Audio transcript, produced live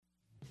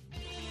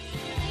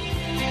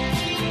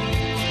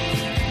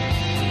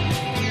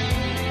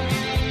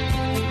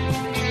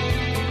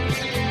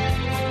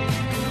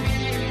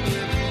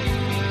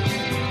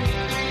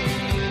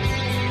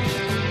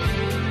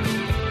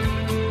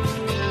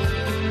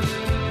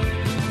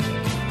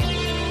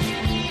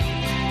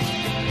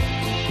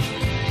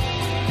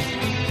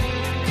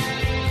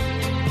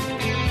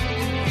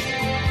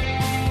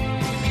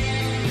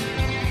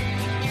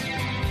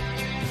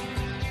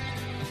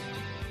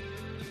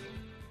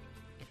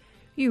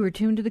You are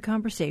tuned to the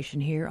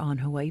conversation here on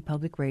Hawaii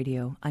Public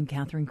Radio. I'm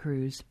Catherine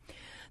Cruz.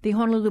 The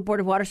Honolulu Board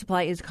of Water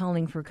Supply is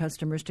calling for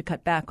customers to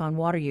cut back on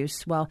water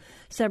use while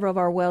several of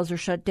our wells are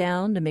shut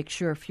down to make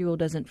sure fuel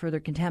doesn't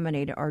further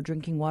contaminate our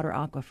drinking water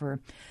aquifer.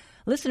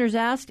 Listeners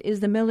asked, is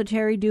the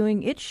military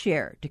doing its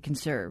share to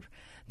conserve?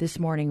 This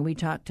morning, we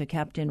talked to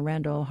Captain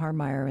Randall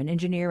Harmeyer, an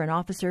engineer and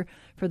officer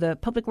for the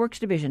Public Works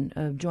Division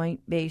of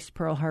Joint Base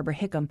Pearl Harbor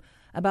Hickam,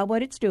 about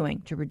what it's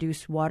doing to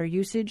reduce water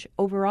usage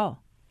overall.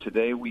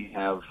 Today we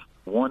have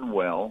one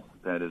well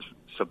that is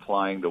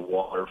supplying the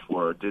water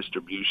for our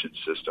distribution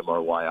system, our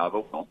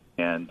Waiava well,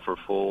 and for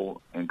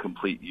full and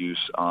complete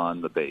use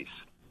on the base.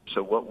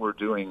 So what we're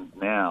doing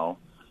now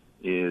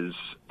is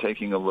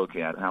taking a look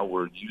at how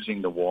we're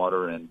using the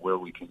water and where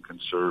we can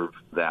conserve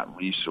that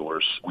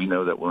resource. We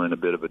know that we're in a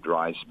bit of a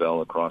dry spell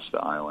across the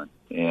island.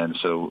 And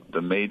so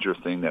the major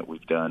thing that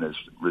we've done is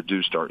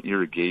reduced our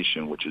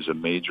irrigation, which is a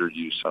major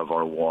use of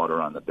our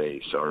water on the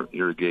base. Our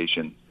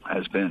irrigation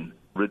has been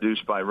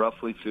reduced by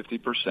roughly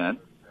 50%,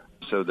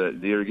 so that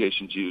the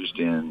irrigation's used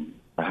in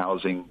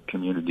housing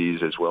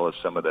communities as well as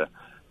some of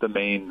the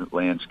main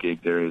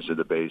landscaped areas of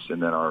the base,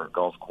 and then our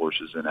golf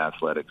courses and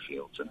athletic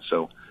fields. And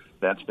so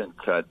that's been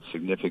cut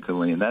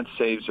significantly, and that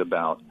saves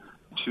about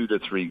 2 to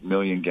 3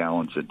 million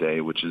gallons a day,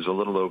 which is a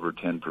little over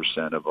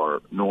 10% of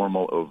our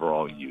normal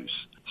overall use.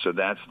 So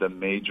that's the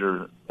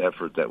major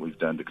effort that we've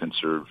done to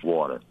conserve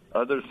water.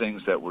 Other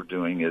things that we're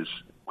doing is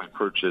we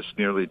purchased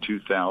nearly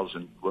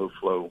 2,000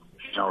 low-flow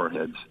shower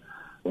heads.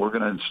 We're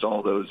going to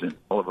install those in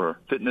all of our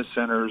fitness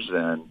centers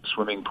and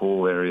swimming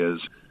pool areas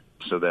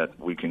so that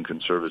we can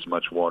conserve as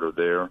much water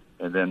there.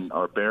 And then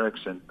our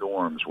barracks and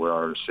dorms where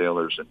our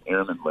sailors and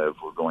airmen live,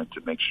 we're going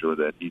to make sure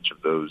that each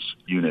of those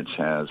units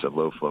has a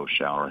low-flow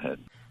shower head.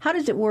 How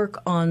does it work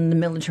on the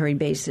military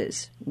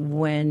bases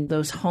when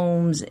those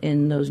homes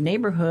in those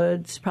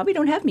neighborhoods probably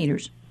don't have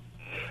meters?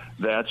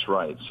 That's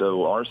right.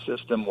 So our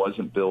system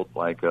wasn't built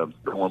like a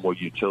normal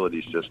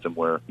utility system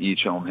where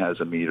each home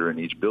has a meter and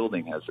each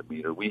building has a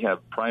meter. We have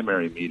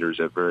primary meters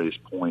at various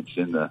points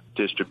in the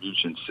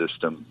distribution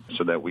system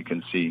so that we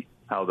can see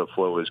how the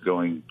flow is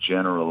going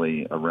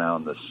generally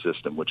around the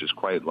system, which is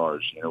quite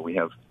large. You know, we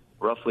have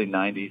roughly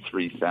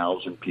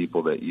 93,000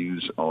 people that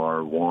use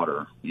our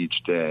water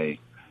each day.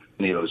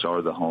 Many of those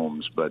are the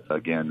homes, but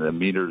again, the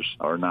meters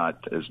are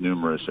not as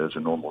numerous as a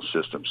normal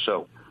system.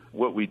 So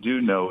what we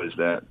do know is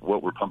that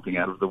what we're pumping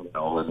out of the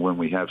well, and when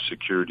we have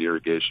secured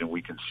irrigation,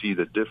 we can see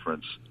the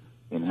difference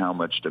in how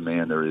much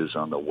demand there is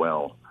on the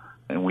well.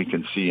 And we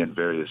can see in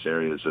various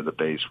areas of the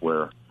base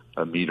where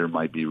a meter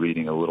might be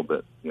reading a little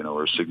bit,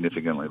 or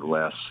significantly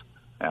less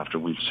after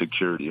we've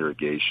secured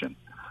irrigation.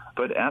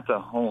 But at the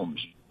homes,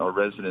 our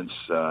residents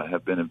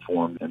have been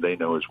informed, and they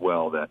know as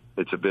well, that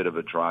it's a bit of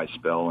a dry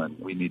spell, and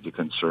we need to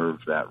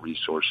conserve that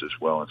resource as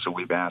well. And so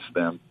we've asked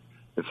them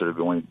if they're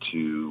going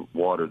to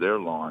water their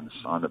lawns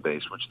on the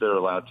base, which they're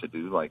allowed to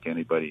do like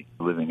anybody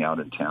living out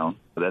in town,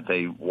 that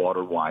they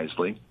water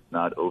wisely,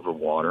 not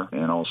overwater,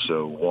 and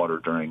also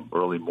water during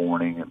early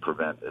morning and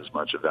prevent as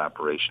much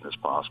evaporation as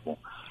possible.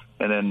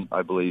 And then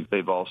I believe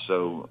they've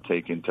also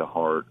taken to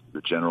heart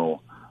the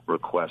general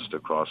request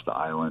across the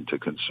island to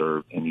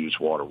conserve and use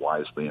water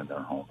wisely in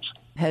their homes.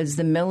 Has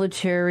the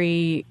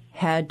military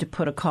had to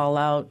put a call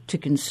out to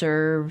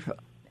conserve?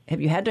 Have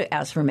you had to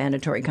ask for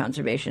mandatory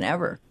conservation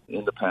ever?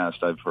 In the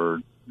past, I've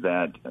heard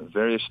that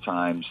various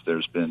times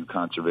there's been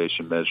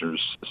conservation measures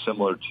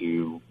similar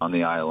to on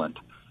the island.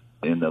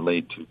 In the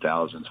late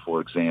 2000s,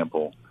 for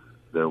example,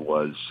 there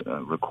was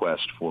a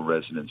request for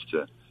residents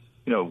to,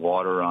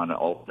 water on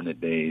alternate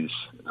days,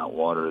 not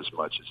water as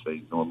much as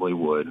they normally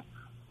would.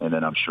 And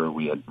then I'm sure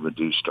we had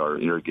reduced our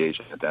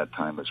irrigation at that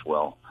time as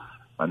well.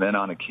 And then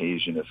on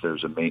occasion, if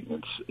there's a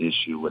maintenance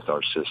issue with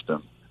our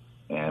system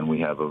and we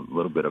have a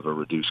little bit of a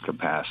reduced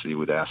capacity,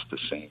 we'd ask the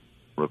same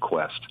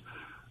request.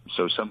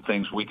 So some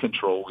things we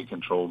control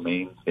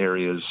main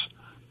areas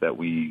that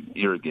we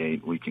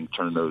irrigate. We can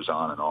turn those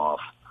on and off.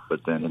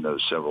 But then in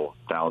those several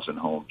thousand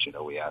homes,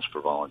 we ask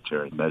for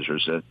voluntary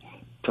measures. That,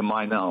 to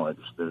my knowledge,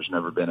 there's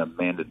never been a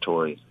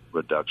mandatory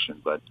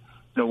reduction. But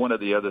one of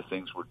the other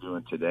things we're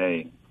doing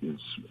today is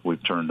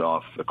we've turned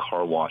off the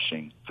car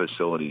washing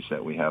facilities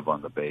that we have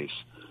on the base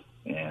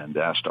and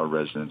asked our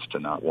residents to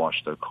not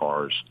wash their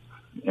cars.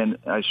 And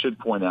I should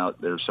point out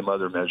there's some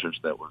other measures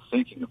that we're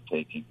thinking of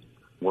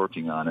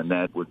working on, and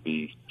that would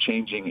be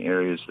changing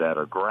areas that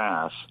are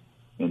grass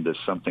into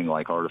something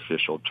like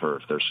artificial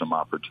turf. There's some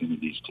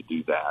opportunities to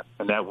do that,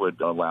 and that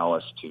would allow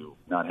us to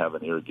not have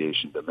an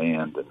irrigation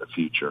demand in the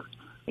future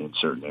in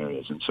certain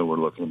areas. And so we're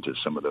looking into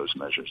some of those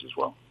measures as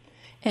well.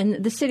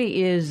 And the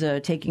city is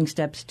taking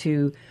steps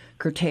to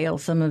curtail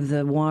some of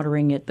the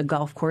watering at the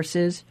golf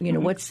courses.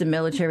 What's the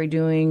military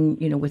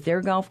doing, with their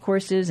golf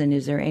courses? And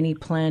is there any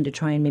plan to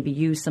try and maybe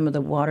use some of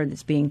the water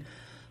that's being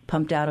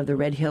pumped out of the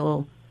Red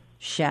Hill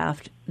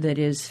shaft that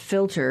is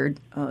filtered?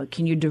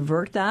 Can you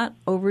divert that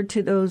over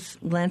to those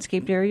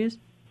landscaped areas?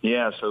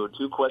 Yeah, so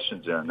 2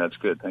 questions there, and that's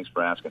good. Thanks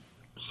for asking.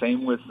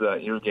 Same with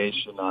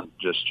irrigation on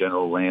just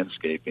general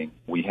landscaping.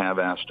 We have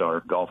asked our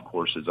golf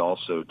courses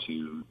also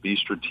to be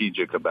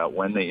strategic about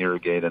when they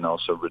irrigate and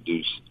also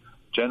reduce,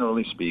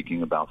 generally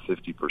speaking, about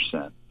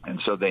 50%.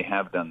 And so they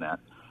have done that.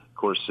 Of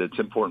course, it's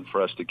important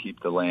for us to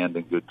keep the land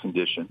in good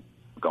condition.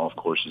 Golf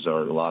courses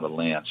are a lot of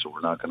land, so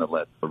we're not going to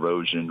let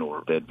erosion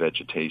or dead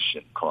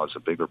vegetation cause a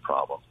bigger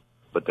problem.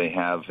 But they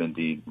have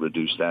indeed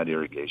reduced that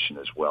irrigation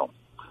as well.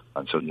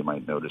 And so you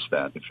might notice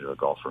that if you're a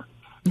golfer.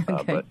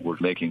 Okay. But we're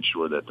making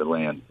sure that the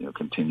land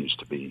continues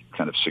to be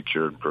kind of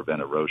secured and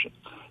prevent erosion.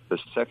 The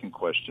second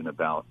question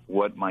about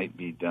what might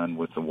be done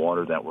with the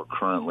water that we're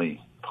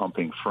currently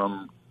pumping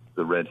from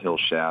the Red Hill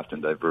shaft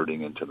and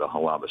diverting into the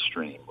Halava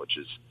stream, which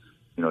is,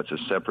 it's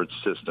a separate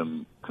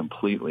system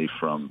completely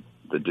from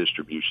the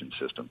distribution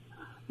system,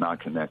 not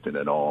connected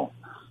at all.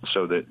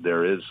 So that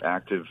there is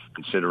active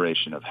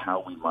consideration of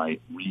how we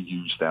might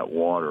reuse that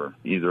water,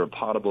 either a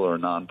potable or a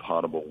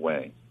non-potable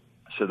way.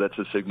 So that's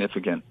a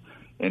significant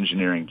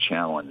engineering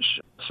challenge.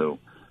 So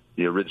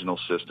the original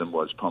system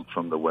was pumped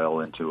from the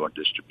well into our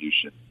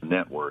distribution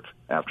network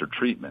after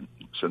treatment.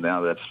 So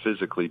now that's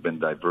physically been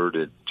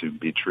diverted to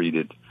be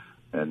treated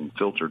and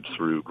filtered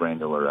through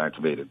granular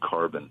activated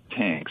carbon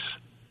tanks.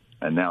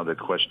 And now the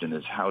question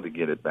is how to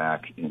get it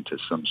back into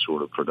some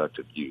sort of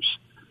productive use.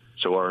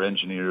 So our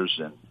engineers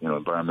and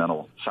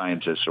environmental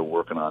scientists are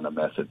working on a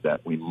method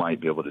that we might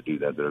be able to do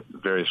that. There are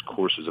various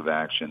courses of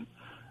action,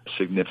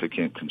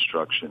 significant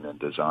construction and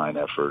design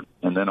effort,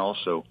 and then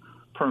also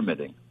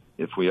permitting.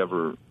 If we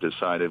ever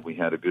decided we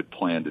had a good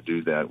plan to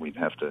do that, we'd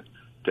have to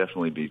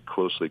definitely be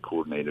closely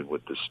coordinated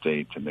with the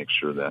state to make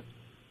sure that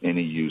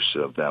any use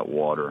of that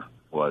water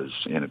was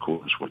in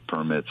accordance with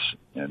permits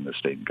and the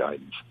state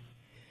guidance.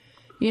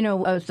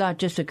 A thought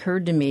just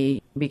occurred to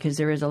me because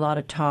there is a lot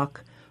of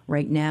talk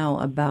right now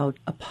about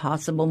a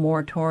possible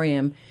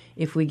moratorium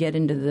if we get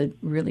into the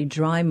really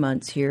dry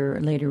months here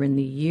later in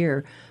the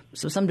year.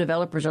 So some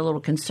developers are a little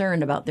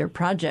concerned about their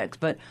projects,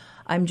 but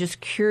I'm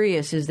just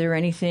curious, is there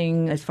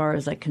anything as far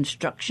as like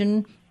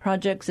construction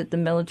projects that the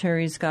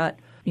military's got,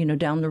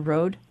 down the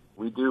road?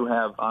 We do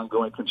have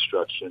ongoing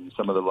construction.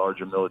 Some of the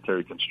larger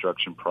military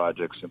construction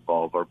projects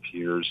involve our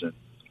piers, and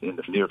in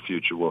the near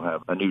future we'll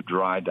have a new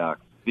dry dock.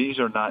 These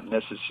are not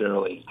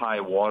necessarily high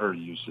water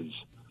uses,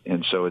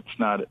 and so it's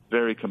not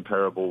very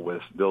comparable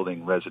with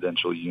building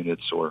residential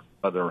units or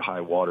other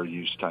high water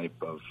use type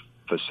of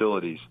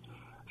facilities.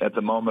 At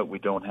the moment, we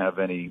don't have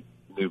any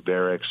new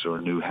barracks or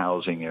new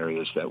housing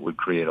areas that would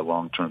create a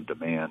long-term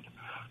demand.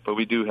 But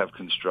we do have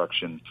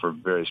construction for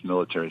various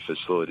military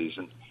facilities,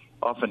 and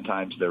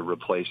oftentimes they're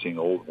replacing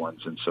old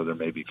ones, and so there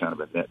may be kind of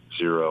a net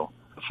zero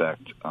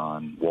effect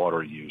on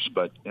water use.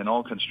 But in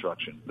all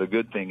construction, the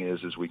good thing is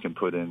we can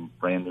put in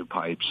brand new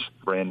pipes,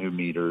 brand new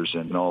meters,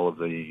 and all of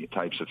the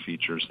types of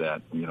features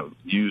that,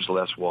 use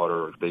less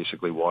water, or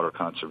basically water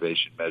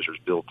conservation measures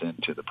built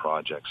into the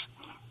projects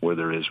where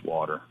there is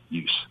water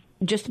use.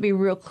 Just to be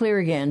real clear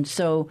again,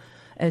 so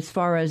as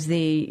far as the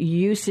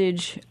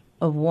usage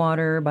of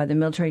water by the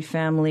military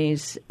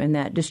families and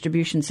that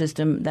distribution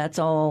system, that's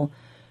all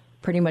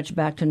pretty much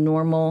back to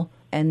normal.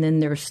 And then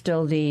there's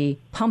still the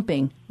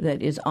pumping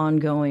that is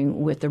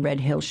ongoing with the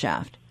Red Hill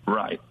shaft.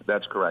 Right,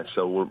 that's correct.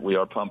 So we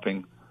are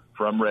pumping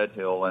from Red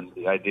Hill, and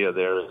the idea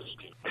there is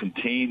to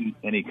contain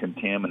any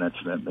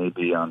contaminants that may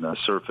be on the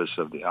surface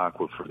of the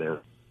aquifer there,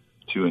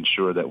 to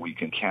ensure that we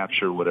can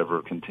capture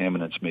whatever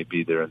contaminants may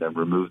be there and then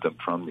remove them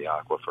from the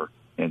aquifer.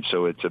 And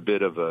so it's a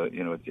bit of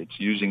it's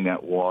using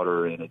that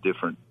water in a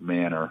different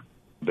manner,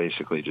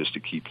 basically just to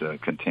keep the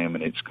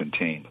contaminants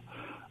contained.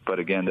 But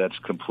again, that's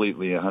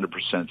completely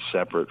 100%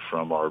 separate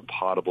from our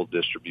potable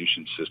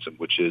distribution system,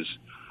 which is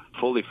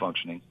fully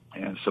functioning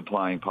and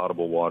supplying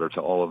potable water to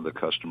all of the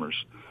customers'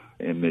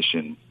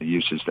 emission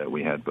uses that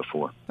we had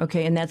before.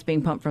 Okay, and that's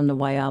being pumped from the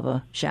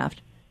Waiava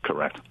shaft?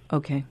 Correct.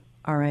 Okay,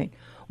 all right.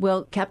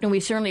 Well, Captain, we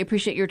certainly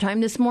appreciate your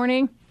time this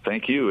morning.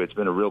 Thank you. It's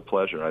been a real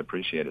pleasure. I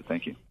appreciate it.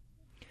 Thank you.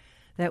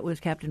 That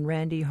was Captain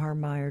Randy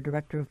Harmeyer,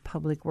 Director of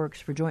Public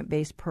Works for Joint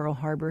Base Pearl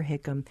Harbor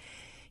Hickam.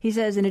 He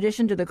says in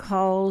addition to the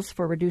calls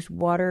for reduced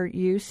water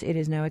use, it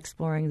is now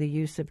exploring the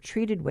use of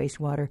treated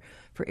wastewater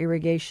for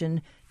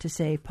irrigation to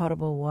save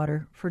potable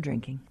water for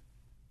drinking.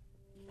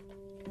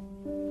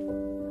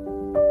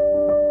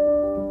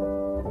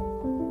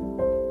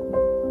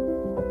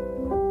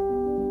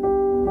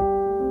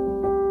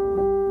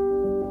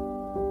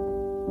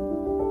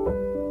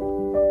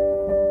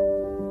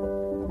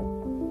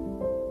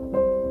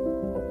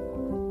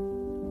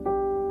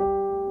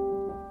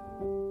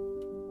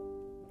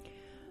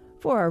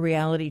 For our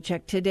reality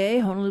check today,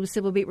 Honolulu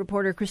Civil Beat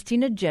reporter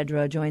Christina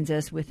Jedra joins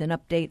us with an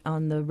update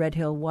on the Red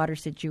Hill water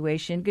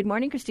situation. Good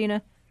morning,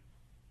 Christina.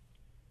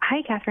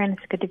 Hi, Catherine.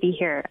 It's good to be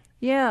here.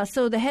 Yeah,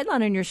 so the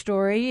headline in your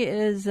story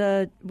is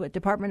what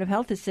Department of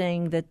Health is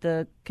saying that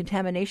the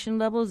contamination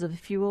levels of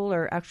fuel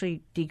are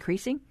actually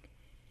decreasing?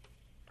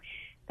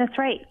 That's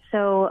right.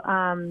 So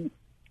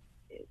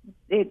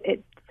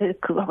it's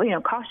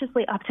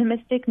cautiously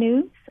optimistic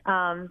news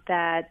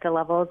that the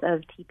levels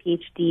of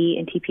TPHD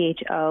and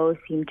TPHO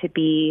seem to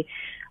be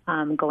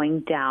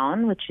going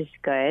down, which is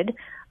good.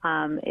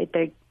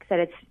 They said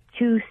it's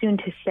too soon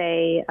to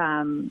say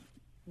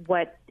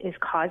what is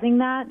causing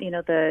that.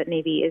 The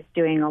Navy is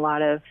doing a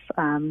lot of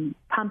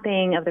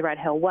pumping of the Red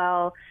Hill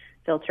well,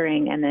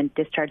 filtering, and then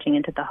discharging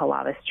into the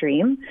Halava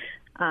stream.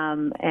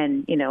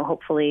 And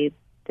hopefully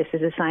this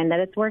is a sign that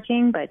it's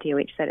working, but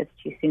DOH said it's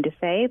too soon to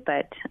say.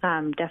 But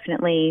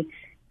definitely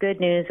good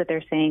news that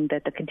they're saying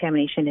that the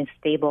contamination is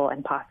stable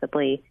and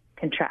possibly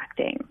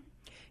contracting.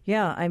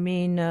 Yeah, I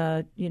mean,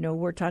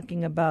 we're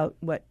talking about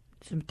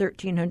some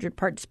 1,300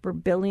 parts per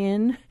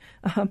billion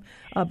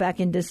back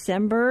in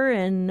December,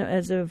 and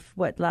as of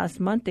last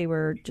month, they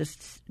were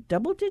just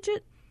double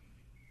digit?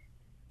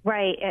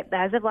 Right.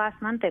 As of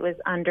last month, it was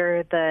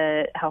under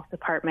the health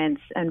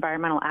department's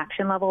environmental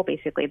action level,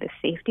 basically the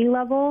safety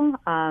level.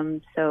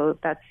 So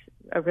that's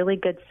a really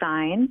good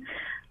sign.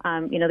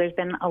 There's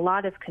been a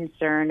lot of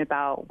concern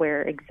about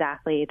where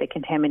exactly the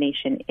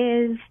contamination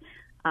is,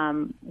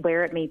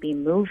 where it may be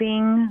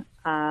moving,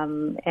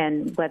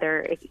 and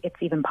whether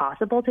it's even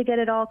possible to get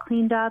it all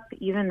cleaned up.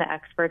 Even the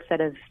experts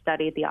that have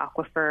studied the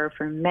aquifer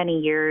for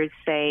many years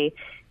say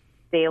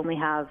they only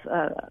have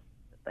a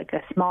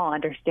small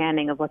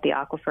understanding of what the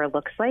aquifer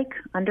looks like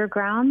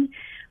underground.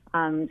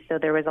 So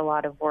there was a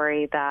lot of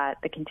worry that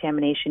the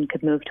contamination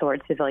could move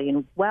towards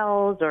civilian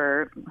wells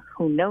or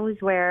who knows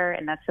where,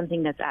 and that's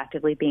something that's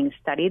actively being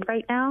studied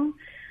right now.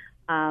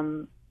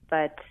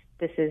 But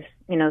this is,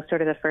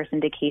 sort of the first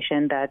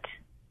indication that,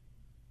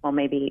 well,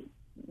 maybe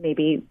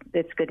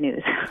it's good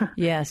news.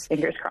 Yes.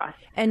 Fingers crossed.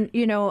 And,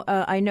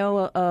 I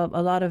know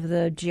a lot of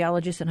the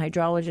geologists and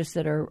hydrologists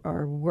that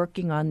are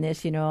working on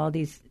this, all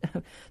these,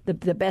 the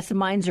best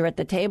minds are at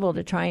the table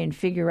to try and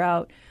figure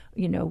out,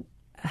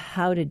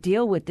 how to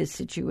deal with this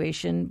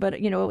situation. But,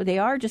 they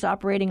are just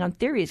operating on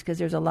theories because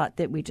there's a lot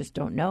that we just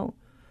don't know.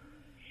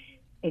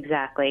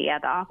 Exactly. Yeah,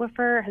 the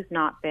aquifer has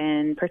not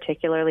been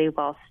particularly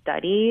well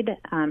studied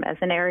as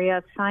an area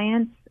of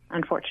science,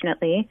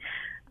 unfortunately.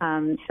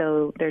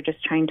 So they're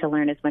just trying to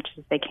learn as much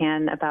as they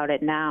can about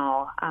it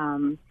now.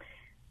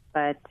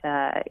 But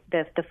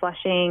the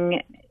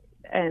flushing,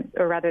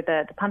 or rather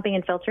the pumping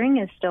and filtering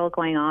is still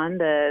going on.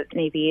 The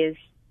Navy is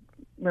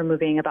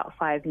removing about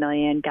 5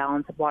 million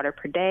gallons of water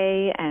per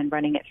day and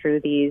running it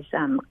through these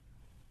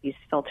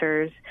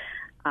filters,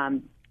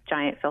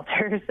 giant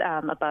filters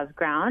above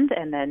ground,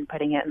 and then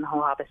putting it in the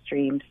Halava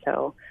stream.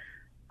 So,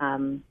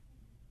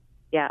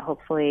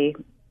 hopefully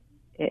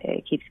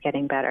it keeps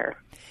getting better.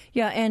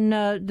 Yeah, and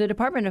the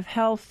Department of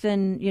Health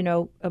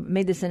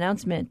made this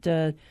announcement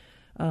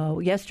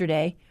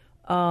yesterday,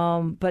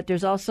 but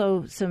there's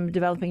also some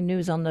developing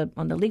news on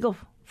the legal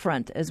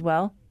front as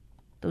well.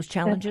 Those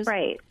challenges. That's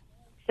right.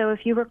 So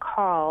if you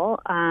recall,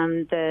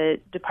 the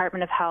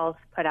Department of Health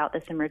put out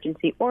this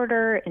emergency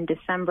order in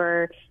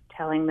December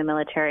telling the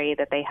military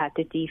that they had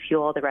to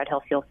defuel the Red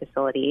Hill fuel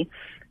facility.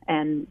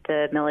 And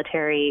the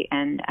military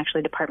and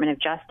actually Department of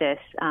Justice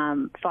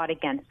fought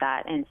against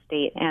that in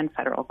state and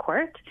federal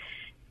court.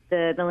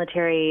 The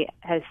military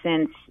has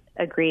since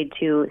agreed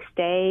to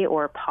stay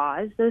or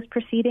pause those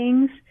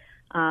proceedings.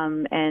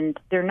 And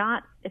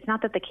it's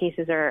not that the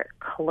cases are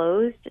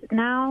closed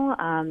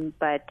now,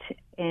 but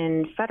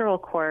in federal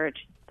court,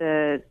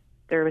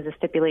 there was a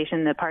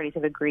stipulation the parties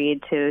have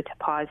agreed to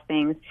pause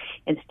things.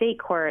 In state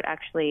court,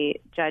 actually,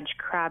 Judge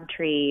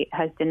Crabtree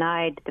has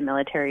denied the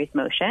military's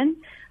motion.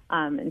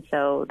 And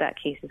so that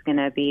case is going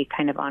to be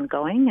kind of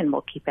ongoing, and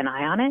we'll keep an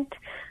eye on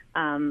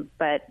it.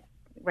 But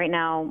right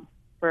now,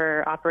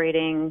 we're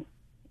operating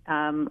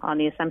on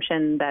the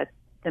assumption that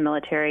the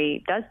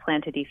military does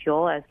plan to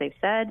defuel, as they've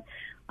said.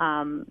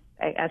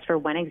 As for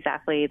when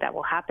exactly that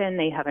will happen,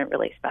 they haven't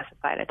really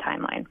specified a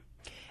timeline.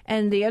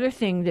 And the other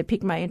thing that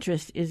piqued my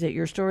interest is that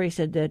your story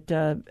said that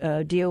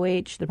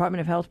DOH,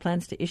 Department of Health,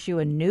 plans to issue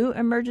a new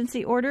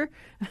emergency order.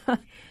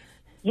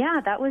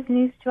 Yeah, that was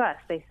news to us.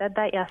 They said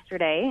that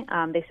yesterday.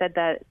 They said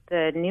that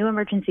the new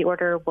emergency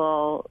order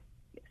will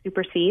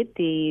supersede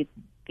the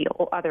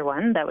other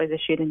one that was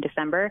issued in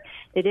December.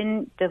 They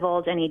didn't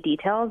divulge any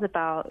details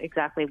about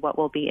exactly what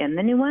will be in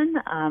the new one,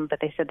 but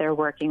they said they're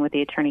working with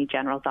the Attorney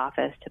General's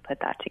office to put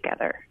that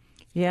together.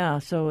 Yeah,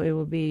 so it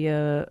will be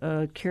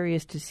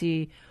curious to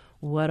see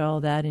what all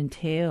that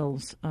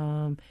entails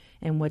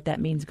and what that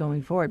means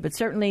going forward. But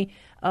certainly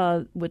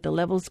with the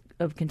levels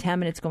of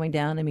contaminants going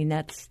down, I mean,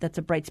 that's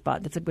a bright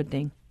spot. That's a good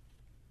thing.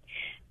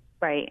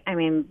 Right. I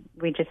mean,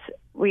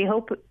 we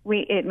hope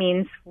it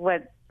means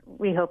what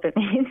we hope it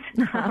means,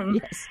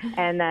 yes.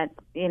 And that,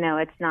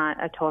 it's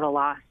not a total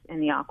loss in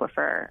the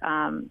aquifer.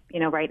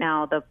 Right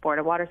now the Board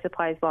of Water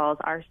Supply's wells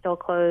are still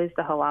closed,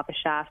 the Halava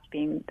shaft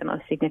being the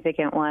most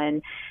significant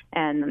one,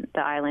 and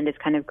the island is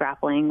kind of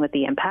grappling with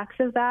the impacts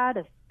of that,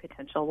 of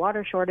potential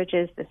water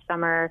shortages this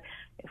summer.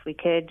 If we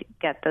could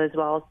get those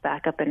wells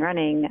back up and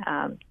running,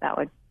 that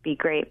would be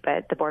great.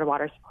 But the Board of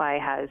Water Supply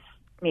has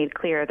made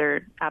clear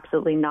they're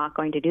absolutely not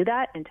going to do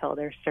that until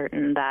they're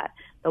certain that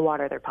the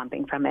water they're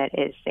pumping from it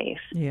is safe.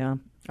 Yeah.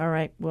 All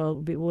right. Well,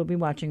 we'll be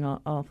watching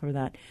all for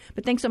that.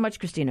 But thanks so much,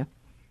 Christina.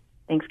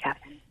 Thanks,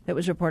 Catherine. That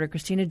was reporter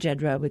Christina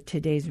Jedra with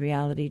today's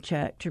Reality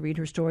Check. To read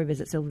her story,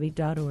 visit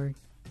sylvie.org.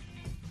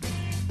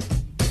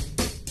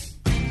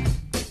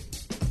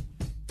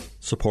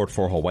 Support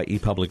for Hawaii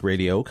Public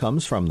Radio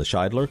comes from the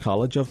Scheidler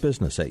College of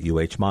Business at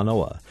UH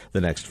Manoa. The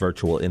next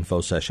virtual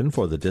info session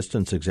for the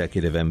Distance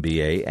Executive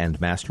MBA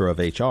and Master of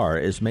HR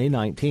is May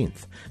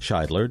 19th.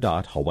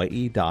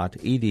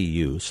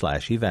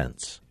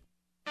 scheidler.hawaii.edu/events.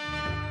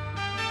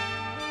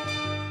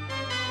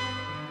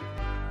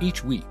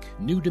 Each week,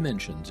 New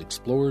Dimensions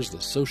explores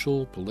the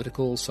social,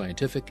 political,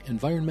 scientific,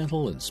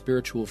 environmental, and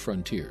spiritual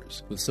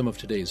frontiers with some of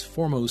today's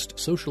foremost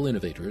social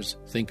innovators,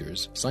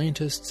 thinkers,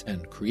 scientists,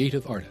 and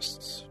creative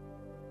artists.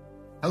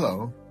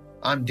 Hello,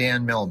 I'm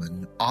Dan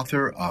Millman,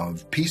 author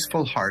of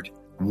Peaceful Heart,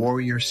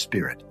 Warrior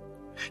Spirit.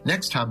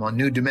 Next time on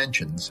New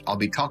Dimensions, I'll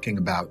be talking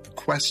about the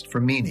quest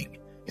for meaning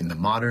in the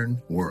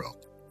modern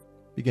world.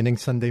 Beginning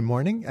Sunday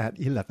morning at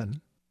 11.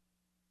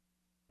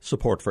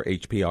 Support for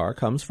HPR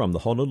comes from the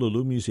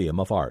Honolulu Museum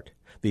of Art.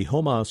 The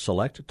HOMA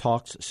Select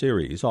Talks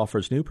series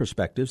offers new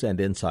perspectives and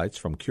insights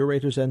from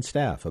curators and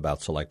staff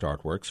about select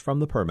artworks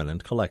from the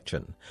permanent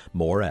collection.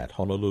 More at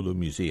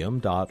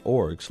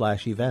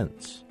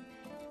honolulumuseum.org/events.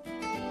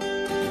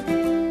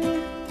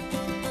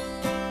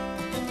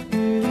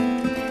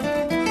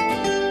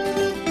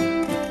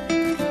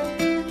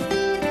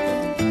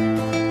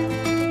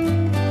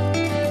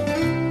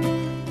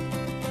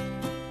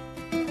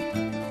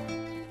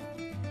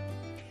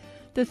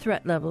 The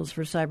threat levels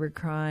for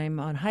cybercrime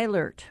on high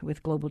alert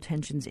with global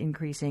tensions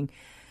increasing.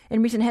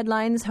 In recent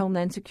headlines,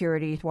 Homeland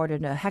Security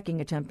thwarted a hacking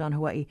attempt on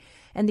Hawaii,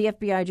 and the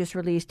FBI just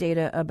released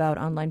data about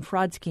online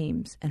fraud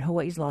schemes, and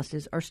Hawaii's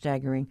losses are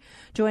staggering.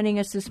 Joining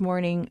us this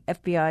morning,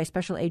 FBI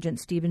Special Agent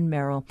Stephen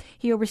Merrill.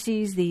 He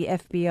oversees the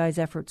FBI's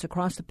efforts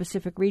across the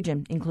Pacific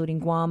region, including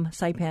Guam,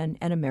 Saipan,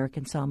 and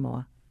American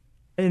Samoa.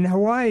 In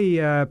Hawaii,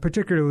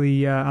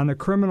 particularly on the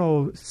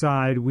criminal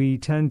side, we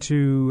tend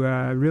to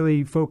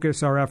really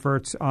focus our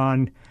efforts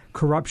on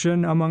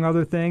corruption, among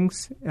other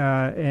things.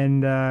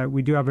 And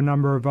we do have a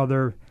number of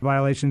other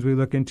violations we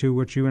look into,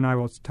 which you and I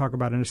will talk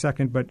about in a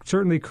second, but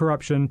certainly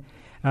corruption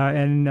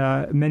and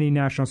many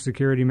national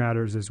security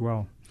matters as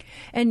well.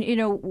 And, you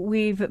know,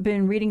 we've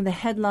been reading the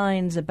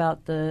headlines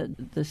about the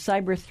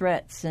cyber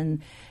threats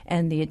and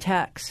the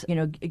attacks, you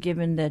know,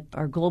 given that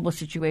our global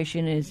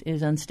situation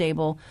is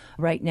unstable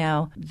right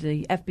now.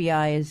 The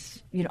FBI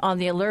is, you know, on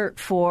the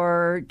alert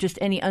for just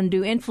any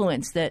undue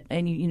influence that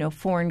any, you know,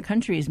 foreign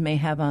countries may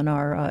have on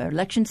our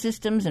election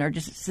systems and our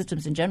just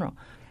systems in general.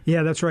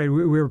 Yeah, that's right.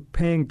 We're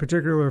paying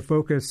particular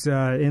focus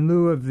in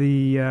lieu of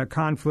the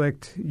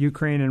conflict,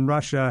 Ukraine and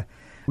Russia.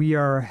 We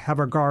have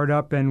our guard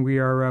up, and we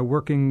are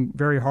working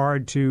very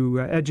hard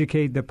to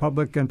educate the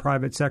public and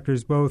private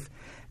sectors both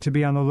to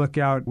be on the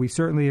lookout. We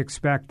certainly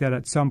expect that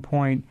at some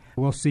point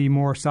we'll see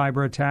more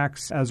cyber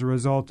attacks as a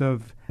result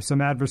of some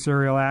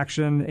adversarial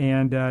action.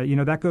 And, you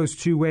know, that goes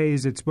two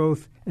ways. It's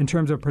both in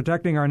terms of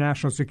protecting our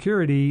national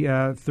security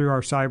through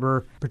our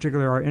cyber,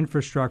 particularly our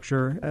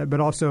infrastructure, but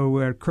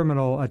also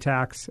criminal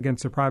attacks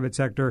against the private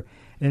sector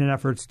in an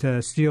effort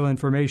to steal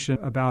information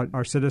about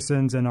our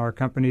citizens and our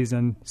companies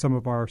and some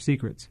of our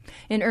secrets.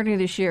 And earlier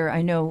this year,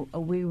 I know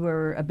we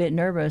were a bit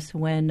nervous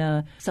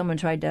when someone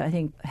tried to, I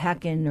think,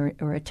 hack in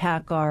or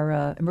attack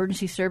our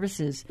emergency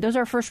services. Those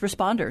are first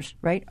responders,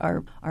 right?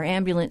 Our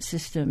ambulance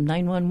system,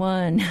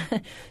 911.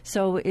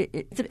 So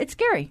it's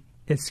scary.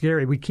 It's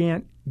scary. We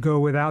can't go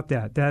without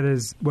that. That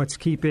is what's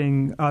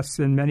keeping us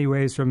in many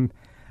ways from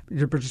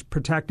just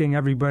protecting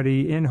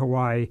everybody in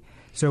Hawaii.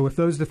 So if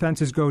those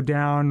defenses go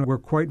down, we're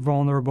quite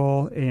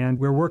vulnerable, and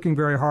we're working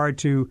very hard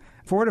to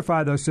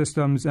fortify those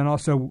systems. And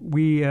also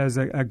we as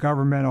a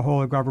government, a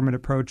whole of government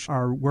approach,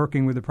 are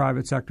working with the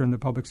private sector and the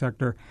public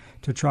sector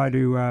to try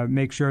to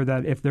make sure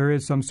that if there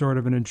is some sort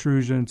of an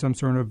intrusion, some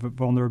sort of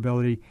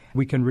vulnerability,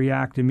 we can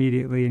react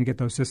immediately and get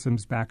those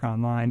systems back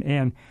online.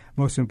 And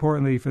most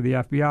importantly for the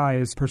FBI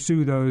is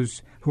pursue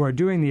those who are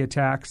doing the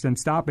attacks and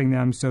stopping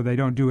them so they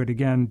don't do it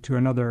again to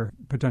another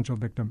potential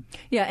victim.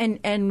 Yeah,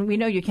 and we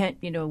know you can't,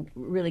 you know,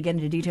 really get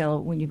into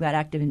detail when you've got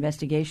active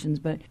investigations,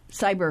 but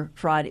cyber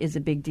fraud is a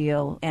big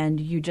deal. And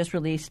you just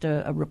released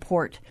a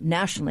report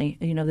nationally,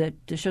 you know, that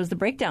shows the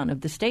breakdown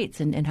of the states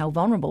and how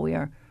vulnerable we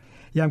are.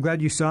 Yeah, I'm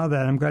glad you saw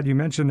that. I'm glad you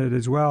mentioned it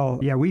as well.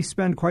 Yeah, we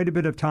spend quite a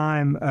bit of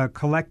time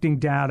collecting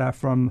data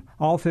from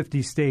all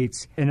 50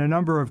 states in a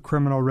number of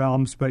criminal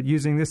realms, but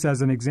using this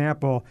as an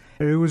example,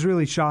 it was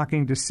really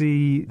shocking to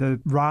see the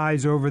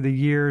rise over the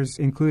years,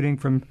 including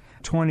from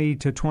 20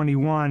 to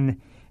 21,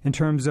 in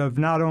terms of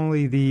not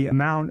only the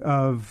amount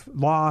of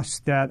loss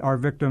that our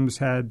victims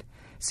had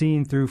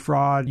seen through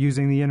fraud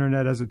using the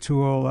internet as a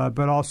tool,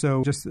 but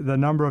also just the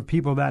number of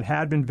people that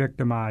had been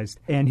victimized.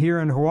 And here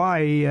in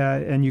Hawaii,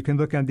 and you can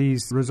look at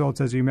these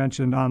results, as you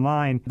mentioned,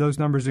 online, those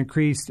numbers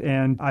increased.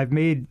 And I've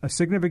made a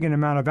significant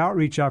amount of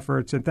outreach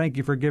efforts, and thank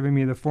you for giving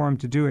me the forum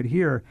to do it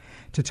here,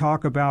 to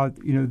talk about,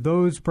 you know,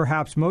 those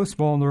perhaps most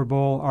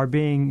vulnerable are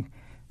being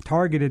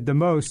targeted the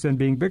most and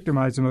being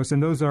victimized the most,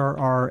 and those are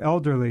our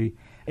elderly.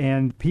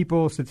 And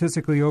people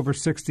statistically over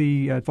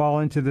 60 fall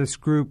into this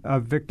group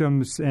of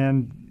victims.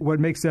 And what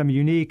makes them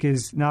unique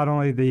is not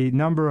only the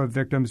number of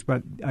victims,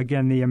 but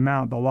again, the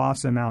amount, the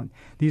loss amount.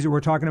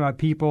 We're talking about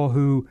people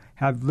who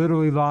have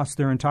literally lost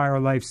their entire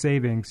life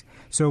savings.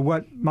 So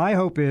what my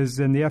hope is,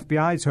 and the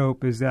FBI's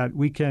hope, is that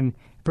we can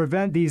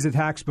prevent these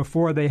attacks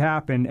before they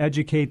happen,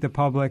 educate the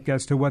public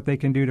as to what they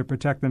can do to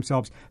protect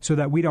themselves so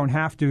that we don't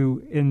have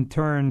to, in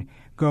turn,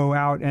 go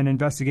out and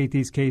investigate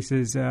these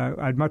cases.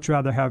 I'd much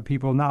rather have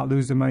people not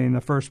lose the money in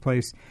the first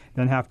place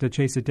than have to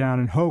chase it down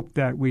and hope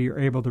that we are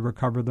able to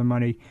recover the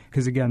money.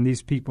 Because, again,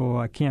 these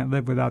people can't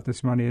live without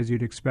this money, as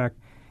you'd expect.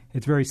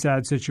 It's a very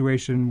sad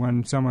situation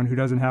when someone who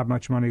doesn't have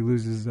much money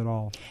loses it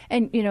all.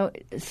 And,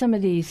 some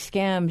of these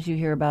scams you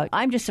hear about,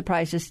 I'm just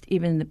surprised, just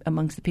even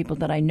amongst the people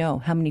that I know,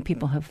 how many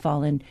people have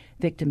fallen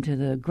victim to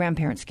the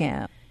grandparent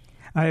scam.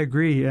 I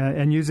agree.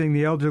 And using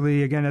the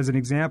elderly, again, as an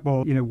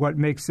example, what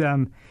makes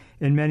them,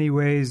 in many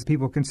ways,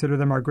 people consider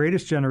them our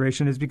greatest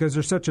generation is because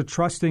they're such a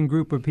trusting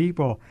group of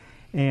people.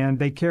 And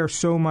they care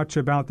so much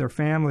about their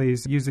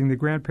families. Using the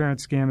grandparent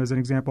scam as an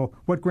example,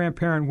 what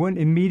grandparent wouldn't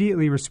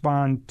immediately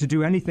respond to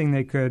do anything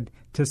they could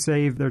to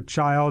save their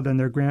child and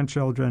their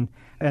grandchildren?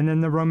 And then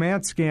the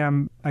romance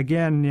scam,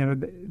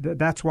 again,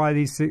 that's why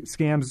these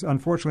scams,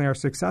 unfortunately, are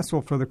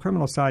successful for the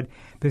criminal side.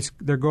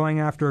 They're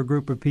going after a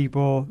group of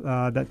people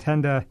that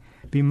tend to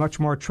be much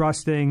more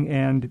trusting.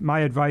 And my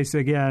advice,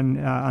 again,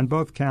 on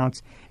both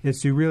counts, is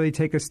to really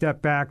take a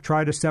step back,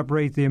 try to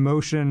separate the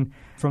emotion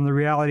from the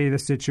reality of the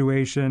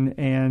situation.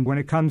 And when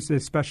it comes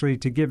especially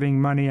to giving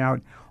money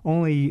out,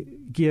 only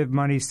give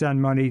money,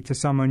 send money to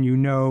someone you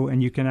know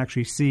and you can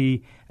actually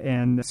see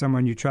and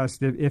someone you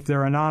trust. If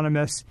they're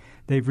anonymous,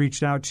 they've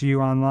reached out to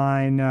you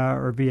online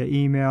or via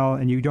email,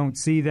 and you don't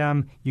see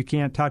them, you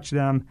can't touch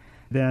them,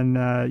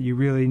 then you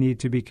really need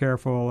to be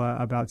careful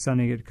about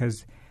sending it,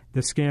 because the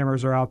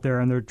scammers are out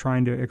there and they're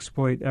trying to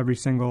exploit every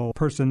single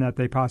person that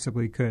they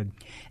possibly could.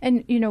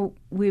 And,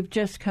 we've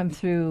just come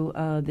through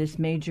this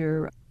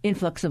major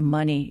influx of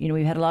money.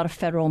 We've had a lot of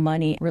federal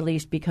money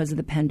released because of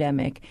the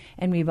pandemic,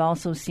 and we've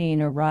also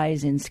seen a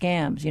rise in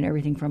scams,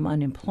 everything from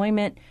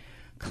unemployment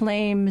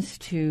claims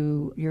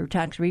to your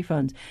tax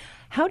refunds.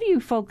 How do you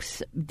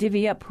folks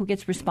divvy up who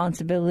gets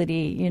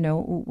responsibility,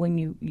 when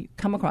you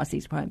come across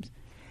these crimes?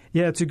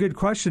 Yeah, it's a good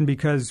question,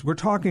 because we're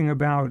talking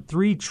about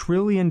 $3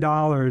 trillion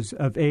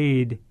of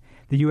aid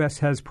the U.S.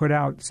 has put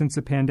out since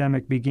the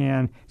pandemic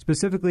began,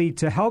 specifically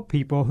to help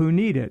people who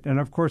need it. And,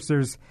 of course,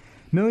 there's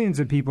millions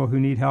of people who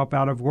need help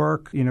out of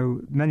work,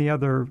 many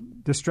other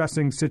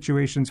distressing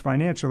situations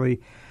financially.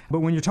 But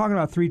when you're talking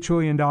about $3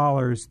 trillion,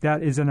 that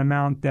is an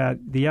amount that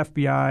the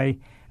FBI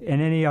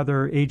and any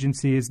other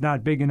agency is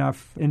not big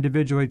enough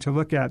individually to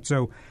look at.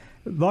 So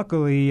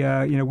luckily,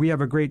 we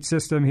have a great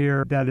system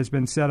here that has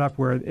been set up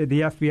where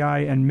the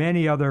FBI and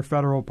many other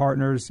federal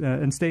partners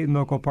and state and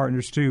local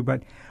partners too,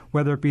 but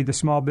whether it be the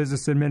Small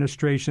Business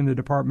Administration, the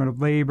Department of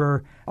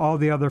Labor, all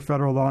the other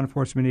federal law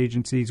enforcement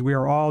agencies, we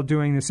are all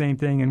doing the same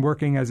thing and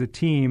working as a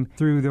team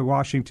through the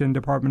Washington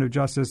Department of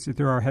Justice,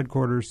 through our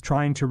headquarters,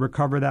 trying to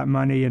recover that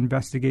money,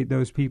 investigate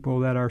those people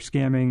that are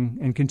scamming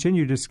and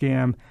continue to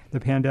scam the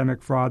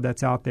pandemic fraud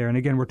that's out there. And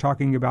again, we're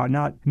talking about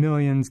not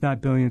millions,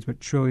 not billions, but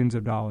trillions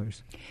of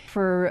dollars.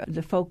 For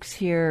the folks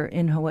here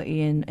in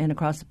Hawaii and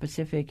across the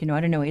Pacific,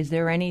 I don't know, is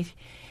there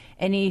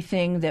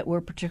anything that we're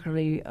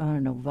particularly,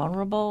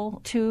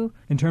 vulnerable to?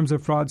 In terms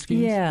of fraud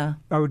schemes? Yeah.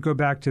 I would go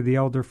back to the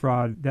elder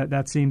fraud.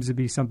 That seems to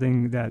be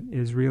something that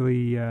is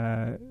really,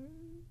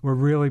 we're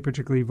really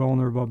particularly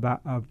vulnerable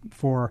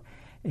for.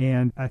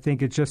 And I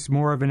think it's just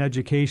more of an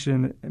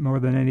education more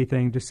than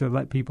anything, just to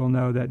let people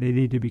know that they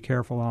need to be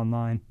careful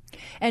online.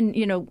 And,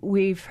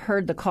 we've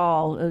heard the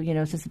call,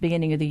 since the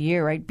beginning of the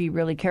year, right? Be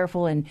really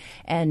careful. And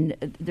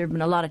there have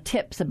been a lot of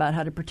tips about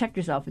how to protect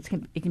yourself. It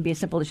can be as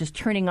simple as just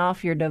turning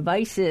off your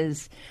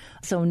devices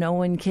so no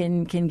one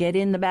can get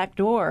in the back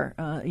door,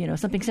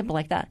 something simple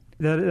like that.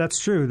 That's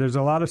true. There's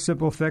a lot of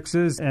simple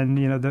fixes. And,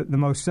 the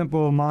most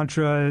simple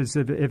mantra is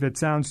if it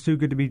sounds too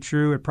good to be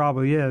true, it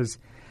probably is.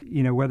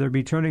 Whether it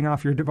be turning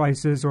off your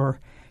devices or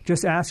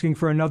just asking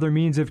for another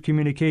means of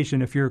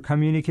communication. If you're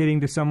communicating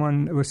with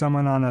someone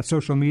on a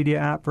social media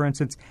app, for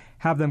instance,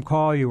 have them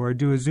call you or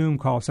do a Zoom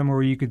call somewhere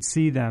where you could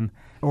see them,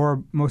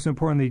 or most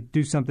importantly,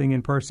 do something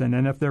in person.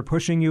 And if they're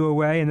pushing you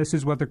away, and this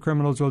is what the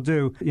criminals will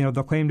do, they'll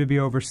claim to be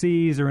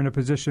overseas or in a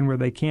position where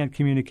they can't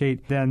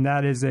communicate, then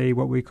that is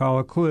what we call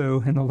a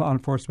clue in the law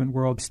enforcement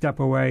world. Step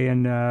away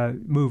and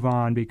move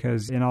on,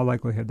 because in all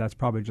likelihood, that's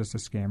probably just a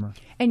scammer.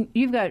 And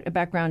you've got a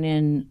background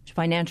in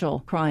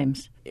financial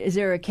crimes. Is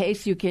there a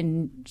case you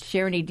can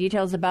share any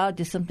details about?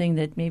 Just something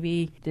that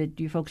maybe that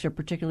you folks are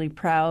particularly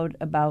proud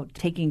about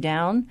taking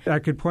down? I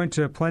could point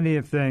to plenty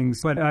of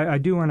things, but I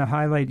do want to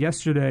highlight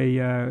yesterday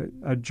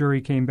a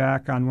jury came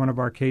back on one of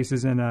our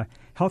cases in a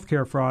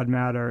healthcare fraud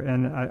matter,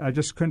 and I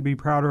just couldn't be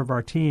prouder of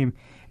our team.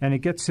 And it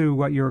gets to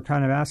what you were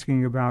kind of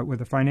asking about with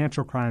the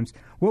financial crimes.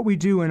 What we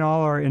do in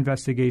all our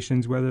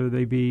investigations, whether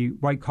they be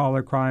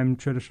white-collar crime,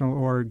 traditional,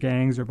 or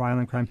gangs or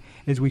violent crime,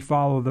 is we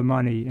follow the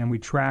money and we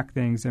track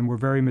things, and we're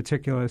very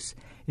meticulous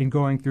in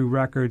going through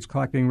records,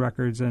 collecting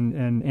records,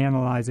 and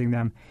analyzing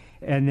them.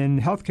 And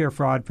in healthcare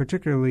fraud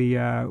particularly,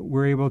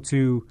 we're able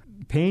to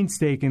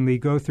painstakingly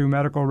go through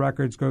medical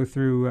records, go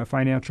through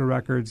financial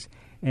records,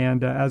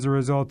 and as a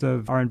result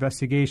of our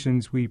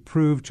investigations, we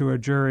proved to a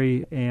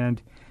jury,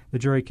 and the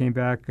jury came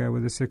back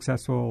with a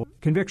successful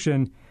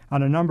conviction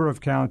on a number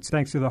of counts,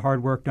 thanks to the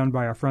hard work done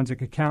by our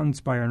forensic accountants,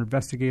 by our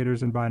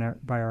investigators, and by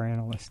our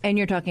analysts. And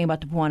you're talking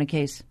about the Pewana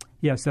case?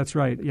 Yes, that's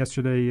right.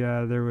 Yesterday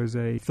there was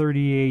a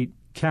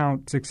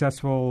 38-count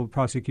successful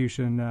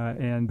prosecution,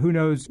 and who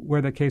knows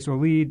where the case will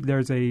lead.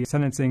 There's a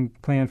sentencing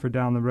plan for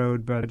down the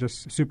road, but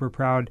just super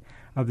proud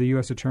of the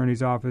U.S.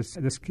 Attorney's Office,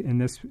 in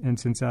this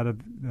instance out of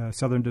the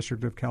Southern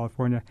District of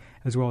California,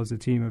 as well as a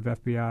team of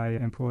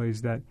FBI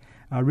employees that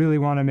really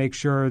want to make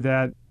sure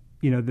that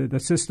the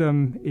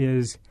system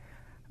is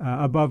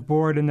above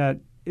board, and that,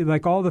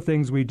 like all the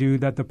things we do,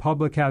 that the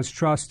public has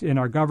trust in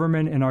our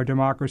government, in our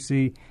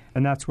democracy,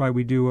 and that's why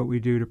we do what we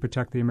do, to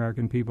protect the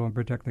American people and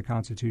protect the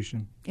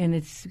Constitution. And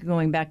it's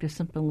going back to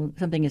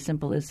something as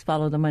simple as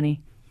follow the money.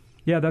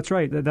 Yeah, that's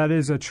right. That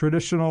is a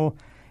traditional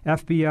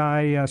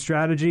FBI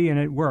strategy, and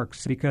it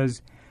works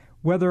because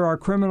whether our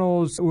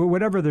criminals,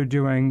 whatever they're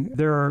doing,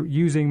 they're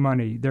using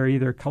money. They're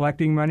either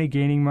collecting money,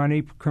 gaining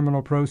money,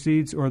 criminal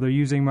proceeds, or they're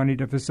using money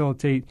to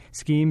facilitate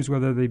schemes,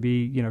 whether they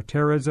be,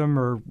 terrorism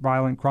or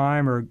violent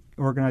crime or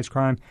organized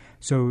crime.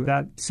 So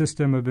that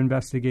system of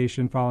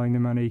investigation following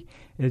the money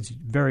is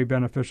very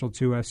beneficial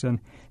to us. And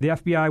the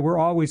FBI, we're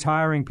always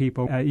hiring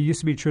people. It used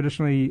to be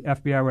traditionally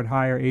FBI would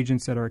hire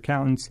agents that are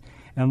accountants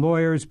and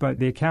lawyers, but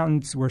the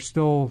accountants we're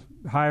still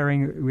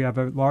hiring. We have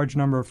a large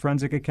number of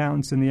forensic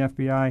accountants in the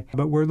FBI,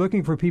 but we're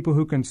looking for people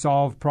who can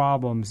solve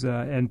problems,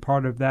 and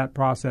part of that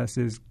process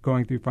is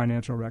going through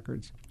financial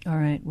records. All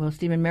right. Well,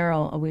 Stephen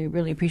Merrill, we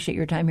really appreciate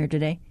your time here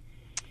today.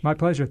 My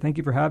pleasure. Thank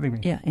you for having me.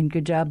 Yeah, and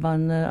good job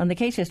on the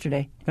case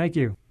yesterday. Thank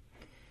you.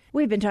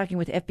 We've been talking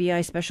with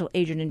FBI Special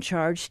Agent in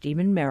Charge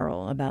Stephen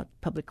Merrill about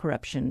public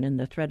corruption and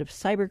the threat of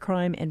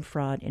cybercrime and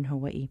fraud in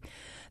Hawaii.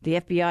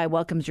 The FBI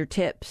welcomes your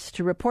tips.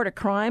 To report a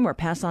crime or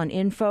pass on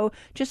info,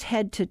 just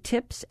head to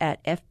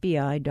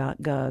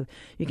tips@fbi.gov.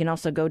 You can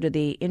also go to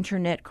the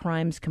Internet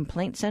Crimes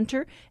Complaint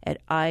Center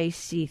at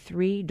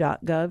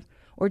ic3.gov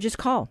or just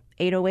call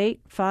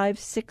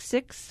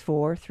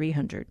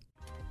 808-566-4300.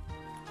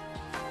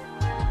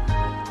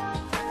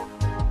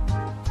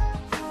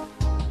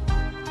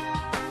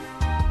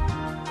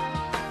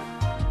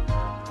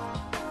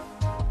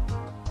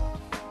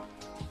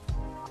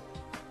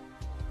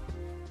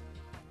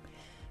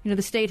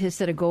 The state has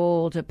set a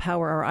goal to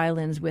power our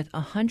islands with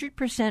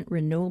 100%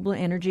 renewable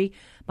energy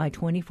by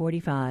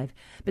 2045.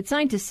 But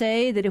scientists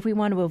say that if we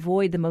want to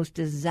avoid the most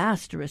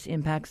disastrous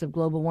impacts of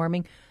global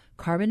warming,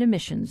 carbon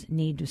emissions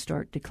need to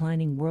start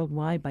declining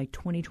worldwide by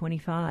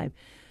 2025.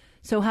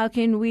 So how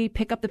can we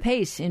pick up the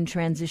pace in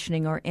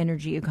transitioning our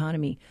energy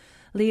economy?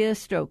 Leah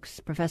Stokes,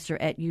 professor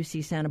at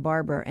UC Santa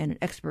Barbara and an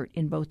expert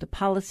in both the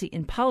policy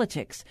and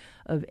politics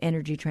of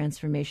energy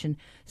transformation,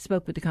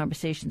 spoke with the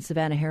Conversation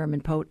Savannah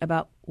Harriman-Pote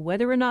about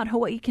whether or not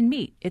Hawaii can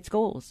meet its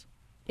goals.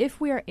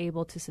 If we are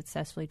able to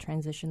successfully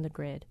transition the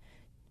grid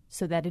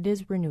so that it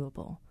is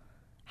renewable,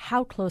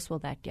 how close will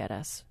that get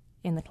us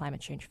in the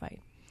climate change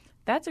fight?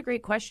 That's a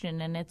great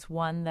question, and it's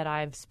one that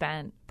I've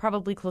spent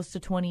probably close to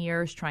 20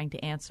 years trying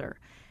to answer.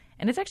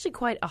 And it's actually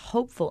quite a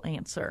hopeful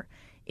answer.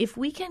 If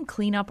we can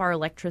clean up our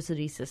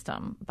electricity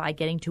system by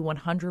getting to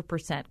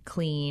 100%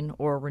 clean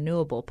or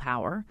renewable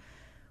power,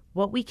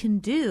 what we can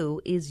do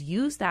is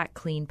use that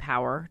clean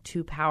power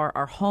to power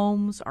our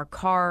homes, our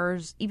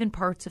cars, even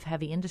parts of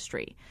heavy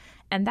industry.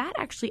 And that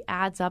actually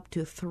adds up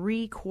to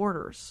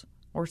 3/4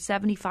 or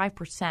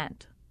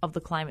 75% of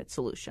the climate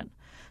solution.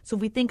 So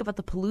if we think about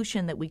the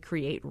pollution that we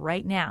create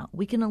right now,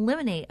 we can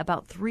eliminate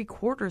about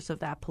 3/4 of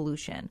that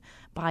pollution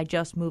by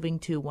just moving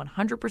to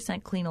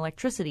 100% clean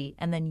electricity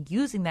and then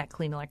using that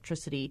clean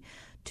electricity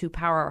to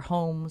power our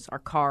homes, our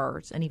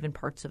cars, and even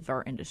parts of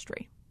our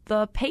industry.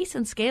 The pace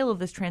and scale of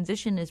this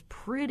transition is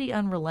pretty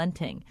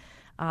unrelenting.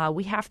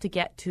 We have to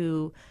get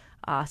to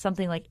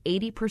something like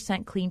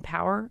 80% clean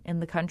power in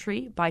the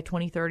country by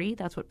 2030.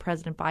 That's what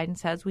President Biden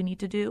says we need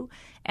to do.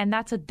 And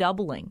that's a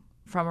doubling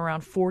from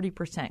around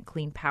 40%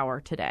 clean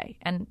power today.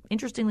 And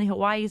interestingly,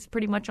 Hawaii is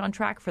pretty much on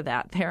track for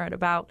that. They're at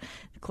about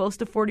close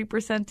to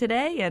 40%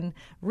 today. And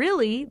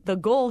really, the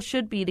goal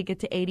should be to get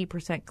to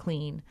 80%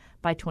 clean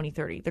by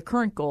 2030. The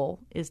current goal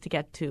is to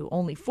get to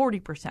only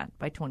 40%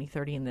 by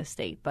 2030 in this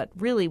state. But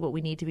really, what we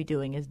need to be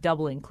doing is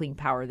doubling clean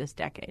power this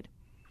decade.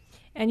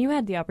 And you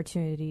had the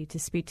opportunity to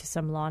speak to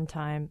some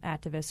longtime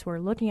activists who are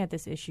looking at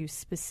this issue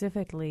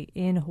specifically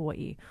in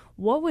Hawaii.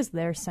 What was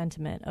their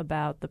sentiment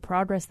about the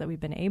progress that we've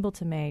been able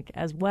to make,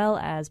 as well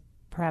as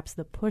perhaps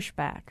the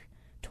pushback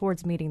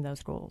towards meeting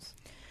those goals?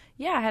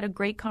 Yeah, I had a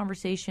great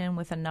conversation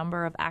with a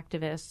number of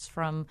activists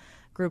from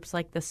groups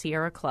like the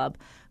Sierra Club,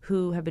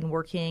 who have been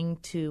working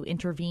to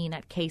intervene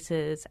at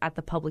cases at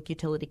the Public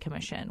Utility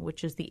Commission,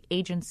 which is the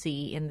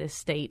agency in this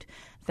state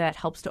that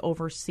helps to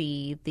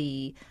oversee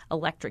the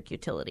electric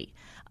utility,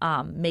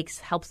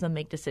 helps them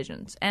make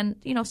decisions. And,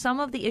 some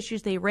of the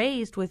issues they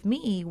raised with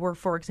me were,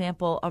 for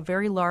example, a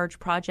very large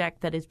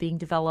project that is being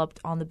developed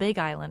on the Big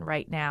Island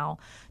right now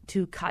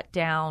to cut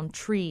down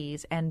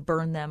trees and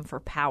burn them for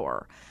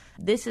power.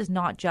 This is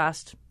not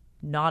just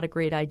not a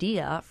great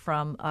idea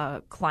from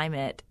a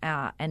climate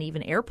and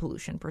even air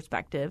pollution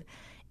perspective.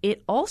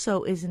 It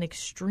also is an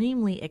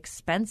extremely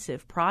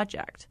expensive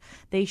project.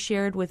 They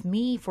shared with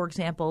me, for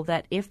example,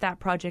 that if that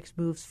project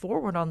moves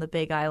forward on the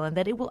Big Island,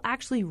 that it will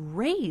actually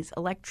raise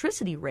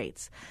electricity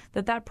rates,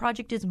 that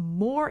project is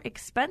more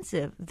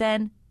expensive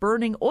than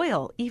burning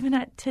oil, even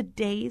at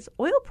today's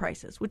oil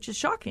prices, which is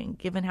shocking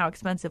given how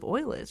expensive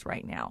oil is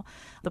right now.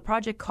 The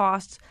project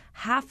costs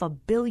 $500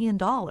 million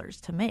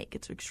to make.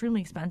 It's extremely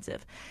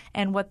expensive.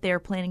 And what they're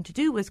planning to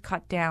do is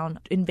cut down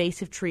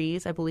invasive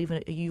trees, I believe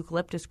a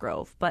eucalyptus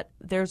grove, but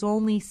there's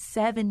only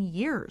 7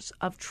 years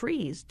of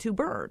trees to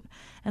burn.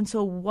 And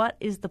so what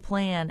is the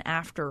plan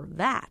after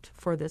that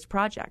for this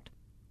project?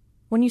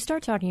 When you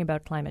start talking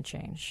about climate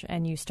change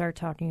and you start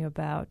talking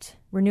about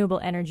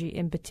renewable energy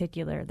in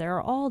particular, there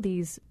are all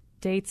these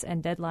dates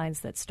and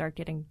deadlines that start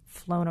getting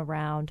flown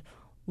around.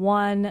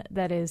 One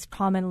that is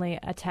commonly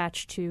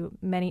attached to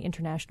many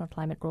international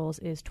climate goals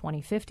is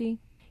 2050.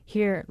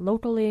 Here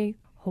locally,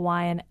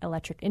 Hawaiian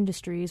Electric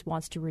Industries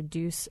wants to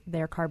reduce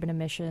their carbon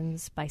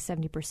emissions by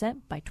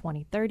 70% by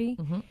 2030.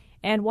 Mm-hmm.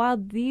 And while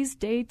these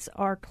dates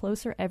are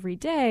closer every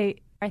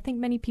day, I think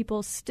many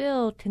people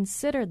still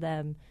consider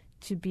them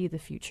to be the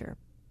future.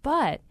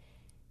 But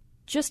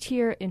just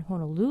here in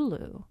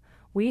Honolulu,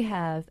 we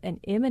have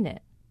an imminent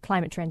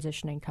climate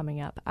transitioning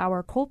coming up.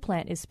 Our coal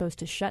plant is supposed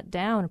to shut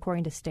down,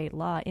 according to state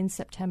law, in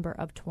September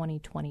of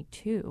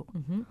 2022.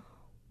 Mm-hmm.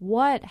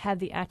 What have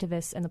the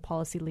activists and the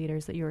policy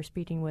leaders that you are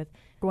speaking with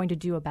going to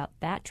do about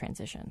that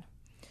transition?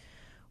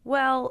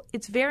 Well,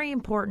 it's very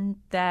important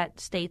that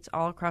states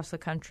all across the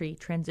country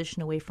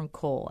transition away from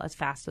coal as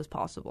fast as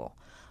possible.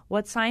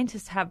 What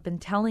scientists have been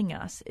telling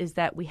us is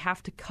that we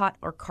have to cut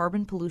our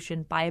carbon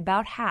pollution by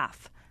about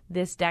half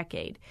this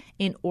decade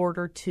in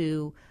order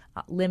to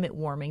limit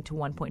warming to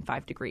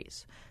 1.5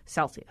 degrees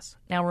Celsius.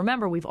 Now,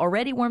 remember, we've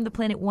already warmed the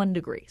planet 1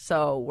 degree,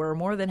 so we're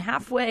more than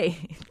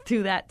halfway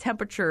to that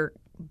temperature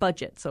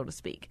budget, so to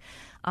speak.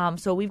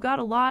 So we've got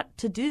a lot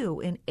to do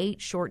in 8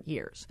 short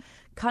years.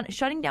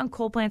 Shutting down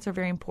coal plants are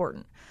very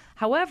important.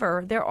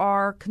 However, there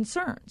are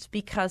concerns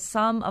because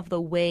some of the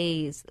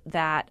ways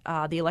that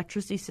the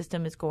electricity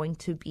system is going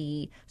to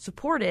be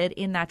supported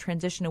in that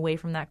transition away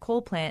from that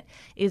coal plant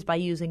is by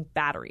using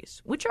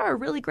batteries, which are a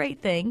really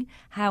great thing.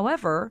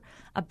 However,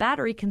 a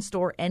battery can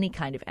store any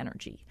kind of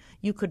energy.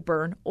 You could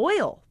burn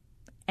oil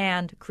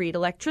and create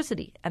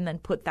electricity and then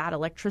put that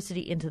electricity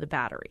into the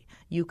battery.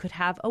 You could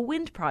have a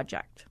wind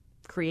project,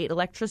 create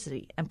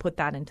electricity and put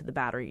that into the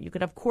battery. You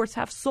could, of course,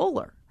 have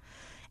solar.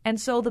 And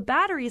so the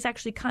battery is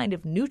actually kind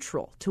of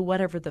neutral to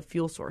whatever the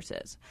fuel source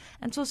is.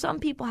 And so some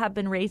people have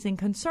been raising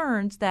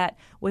concerns that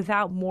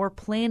without more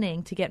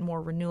planning to get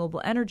more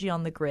renewable energy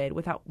on the grid,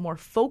 without more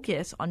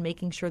focus on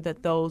making sure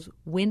that those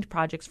wind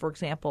projects, for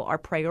example, are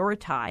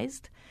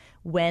prioritized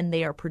when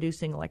they are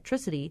producing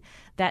electricity,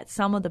 that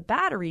some of the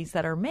batteries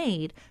that are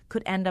made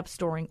could end up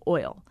storing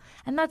oil.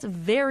 And that's a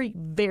very,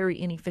 very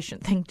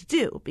inefficient thing to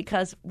do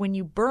because when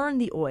you burn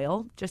the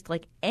oil, just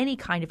like any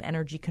kind of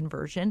energy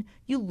conversion,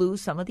 you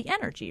lose some of the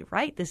energy,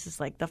 right? This is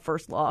like the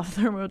first law of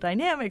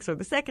thermodynamics or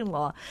the second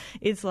law.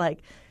 It's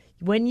like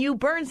when you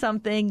burn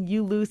something,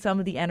 you lose some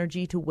of the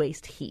energy to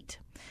waste heat.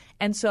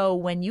 And so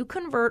when you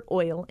convert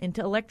oil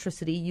into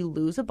electricity, you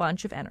lose a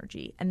bunch of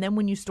energy. And then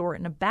when you store it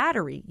in a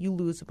battery, you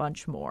lose a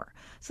bunch more.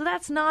 So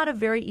that's not a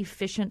very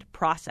efficient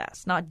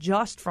process, not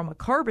just from a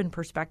carbon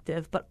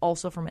perspective, but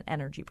also from an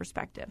energy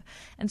perspective.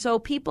 And so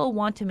people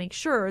want to make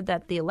sure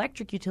that the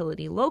electric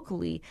utility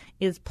locally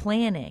is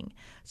planning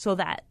so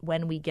that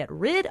when we get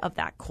rid of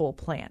that coal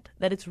plant,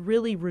 that it's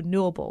really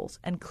renewables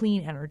and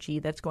clean energy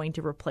that's going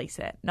to replace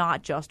it,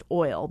 not just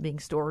oil being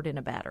stored in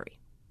a battery.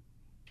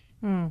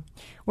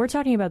 We're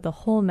talking about the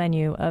whole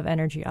menu of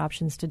energy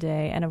options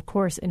today. And of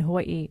course, in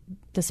Hawaii,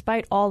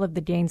 despite all of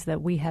the gains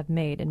that we have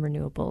made in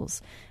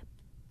renewables,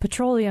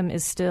 petroleum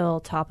is still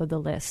top of the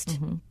list.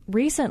 Mm-hmm.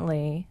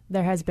 Recently,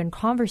 there has been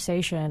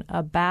conversation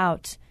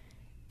about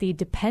the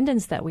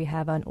dependence that we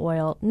have on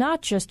oil,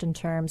 not just in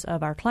terms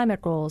of our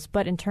climate goals,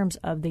 but in terms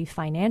of the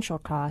financial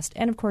cost.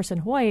 And of course, in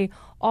Hawaii,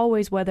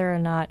 always whether or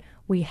not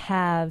we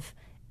have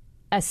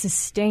a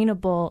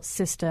sustainable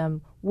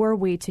system were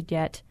we to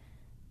get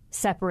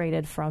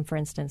separated from, for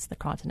instance, the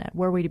continent,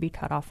 were we to be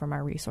cut off from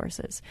our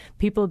resources.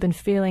 People have been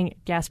feeling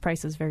gas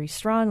prices very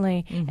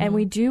strongly, mm-hmm. and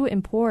we do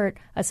import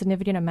a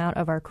significant amount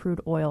of our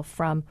crude oil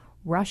from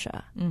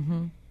Russia.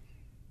 Mm-hmm.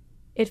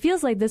 It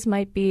feels like this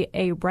might be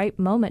a ripe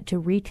moment to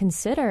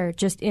reconsider,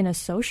 just in a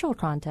social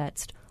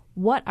context,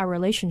 what our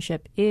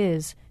relationship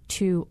is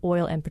to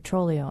oil and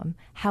petroleum.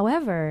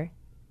 However,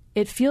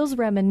 It feels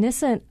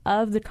reminiscent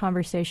of the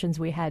conversations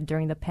we had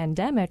during the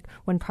pandemic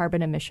when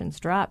carbon emissions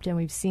dropped. And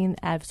we've seen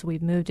as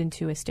we've moved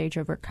into a stage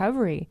of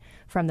recovery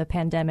from the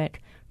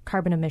pandemic,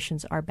 carbon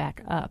emissions are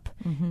back up.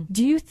 Mm-hmm.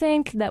 Do you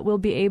think that we'll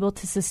be able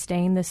to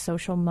sustain this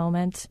social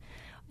moment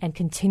and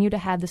continue to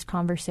have this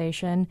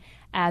conversation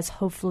as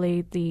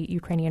hopefully the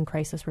Ukrainian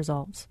crisis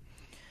resolves?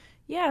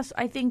 Yes,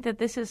 I think that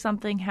this is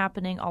something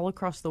happening all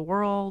across the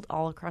world,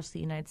 all across the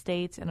United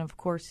States, and of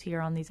course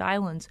here on these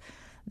islands,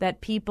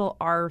 that people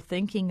are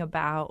thinking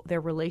about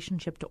their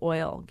relationship to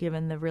oil,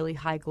 given the really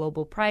high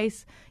global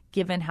price,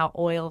 given how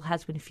oil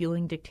has been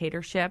fueling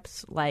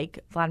dictatorships like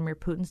Vladimir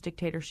Putin's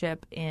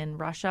dictatorship in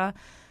Russia.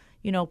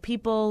 You know,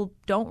 people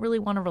don't really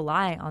want to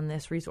rely on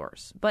this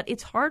resource, but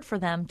it's hard for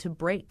them to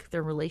break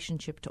their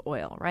relationship to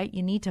oil, right?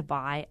 You need to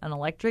buy an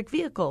electric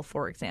vehicle,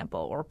 for example,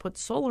 or put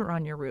solar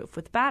on your roof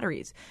with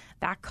batteries.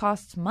 That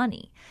costs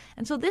money.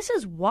 And so this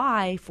is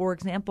why, for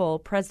example,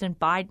 President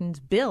Biden's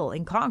bill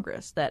in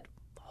Congress that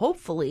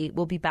hopefully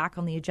will be back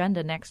on the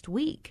agenda next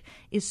week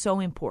is so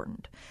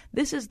important.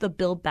 This is the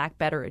Build Back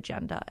Better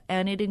agenda,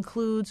 and it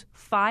includes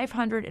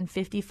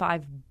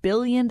 $555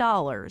 billion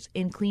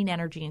in clean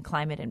energy and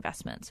climate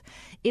investments.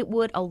 It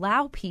would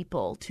allow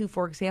people to,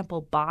 for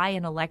example, buy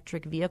an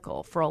electric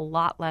vehicle for a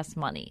lot less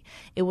money.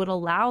 It would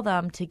allow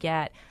them to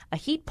get a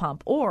heat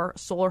pump or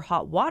solar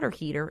hot water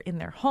heater in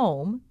their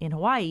home in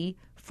Hawaii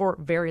for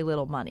very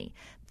little money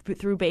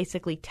through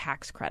basically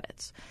tax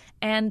credits.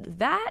 And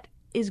that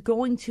is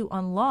going to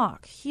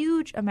unlock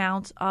huge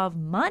amounts of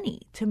money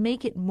to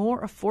make it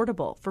more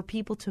affordable for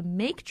people to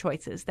make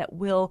choices that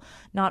will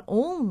not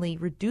only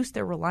reduce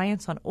their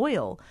reliance on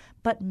oil,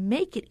 but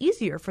make it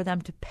easier for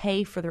them to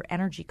pay for their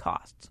energy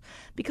costs.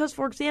 Because,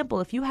 for example,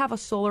 if you have a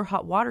solar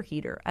hot water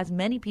heater, as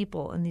many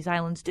people in these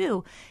islands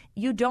do,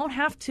 you don't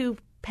have to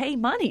pay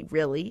money,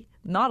 really,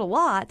 not a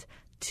lot,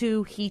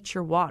 to heat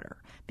your water,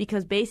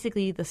 because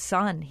basically the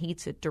sun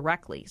heats it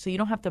directly. So you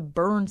don't have to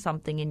burn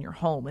something in your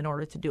home in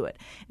order to do it.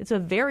 It's a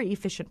very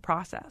efficient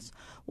process.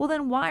 Well,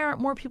 then why aren't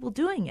more people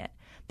doing it?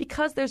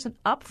 Because there's an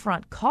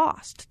upfront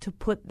cost to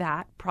put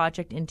that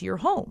project into your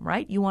home,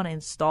 right? You want to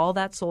install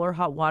that solar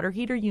hot water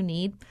heater, you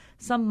need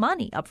some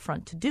money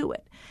upfront to do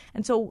it.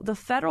 And so the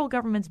federal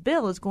government's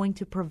bill is going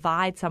to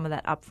provide some of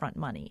that upfront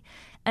money.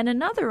 And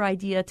another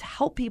idea to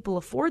help people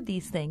afford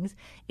these things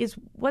is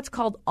what's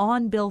called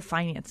on-bill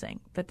financing.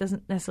 That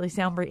doesn't necessarily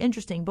sound very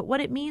interesting, but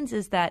what it means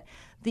is that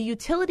the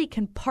utility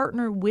can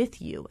partner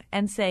with you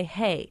and say,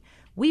 hey,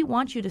 we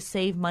want you to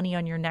save money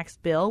on your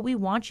next bill. We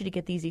want you to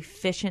get these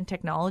efficient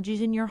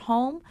technologies in your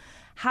home.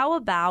 How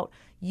about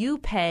you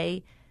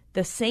pay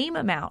the same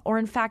amount, or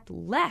in fact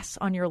less,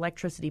 on your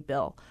electricity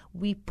bill?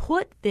 We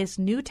put this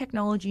new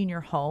technology in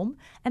your home,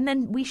 and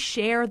then we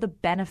share the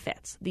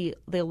benefits. The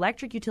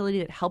electric utility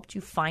that helped you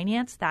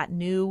finance that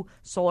new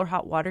solar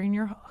hot water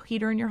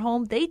heater in your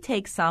home, they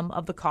take some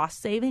of the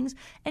cost savings,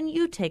 and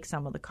you take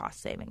some of the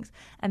cost savings.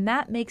 And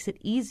that makes it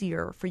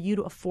easier for you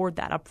to afford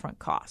that upfront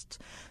cost.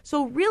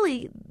 So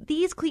really,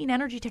 these clean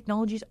energy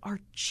technologies are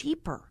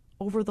cheaper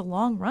over the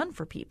long run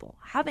for people.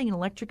 Having an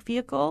electric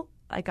vehicle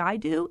like I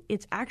do,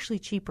 it's actually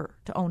cheaper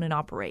to own and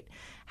operate.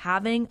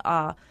 Having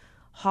a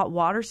hot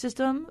water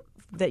system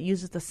that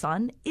uses the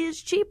sun is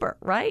cheaper,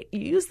 right? You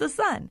use the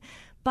sun.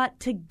 But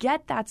to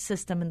get that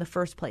system in the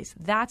first place,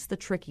 that's the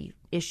tricky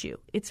issue.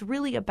 It's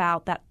really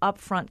about that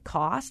upfront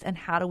cost and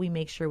how do we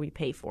make sure we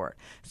pay for it.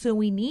 So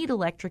we need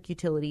electric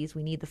utilities,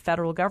 we need the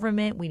federal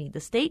government, we need the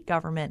state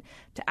government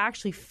to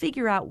actually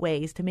figure out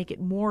ways to make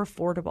it more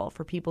affordable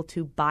for people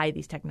to buy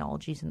these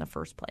technologies in the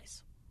first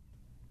place.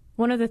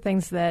 One of the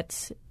things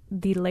that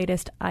the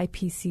latest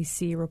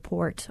IPCC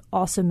report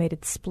also made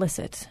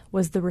explicit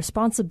was the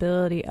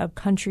responsibility of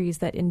countries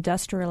that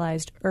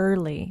industrialized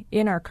early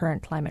in our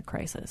current climate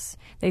crisis.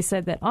 They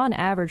said that on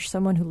average,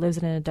 someone who lives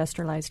in an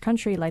industrialized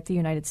country like the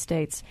United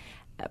States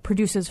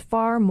produces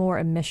far more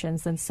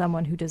emissions than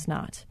someone who does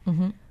not.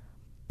 Mm-hmm.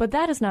 But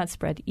that is not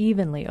spread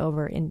evenly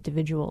over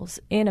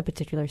individuals in a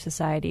particular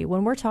society.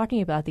 When we're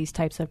talking about these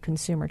types of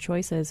consumer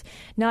choices,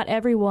 not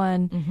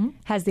everyone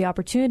has the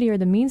opportunity or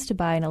the means to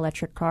buy an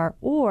electric car,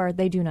 or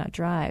they do not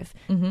drive.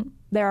 Mm-hmm.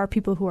 There are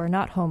people who are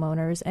not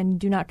homeowners and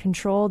do not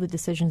control the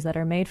decisions that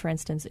are made, for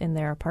instance, in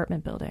their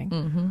apartment building.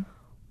 Mm-hmm.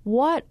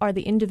 What are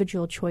the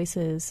individual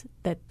choices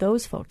that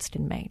those folks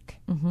can make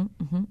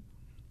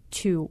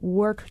to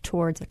work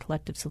towards a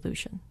collective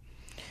solution?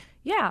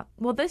 Yeah,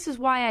 well, this is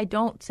why I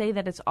don't say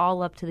that it's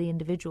all up to the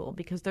individual,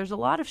 because there's a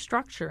lot of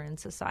structure in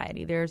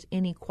society. There's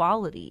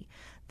inequality.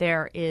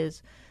 There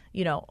is,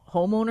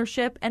 home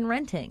ownership and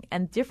renting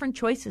and different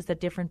choices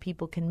that different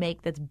people can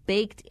make that's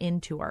baked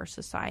into our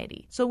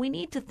society. So we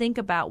need to think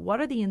about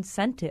what are the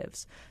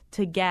incentives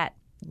to get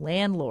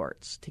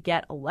landlords, to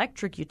get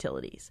electric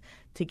utilities,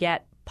 to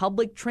get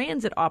public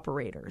transit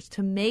operators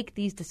to make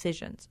these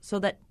decisions so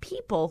that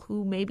people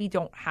who maybe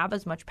don't have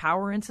as much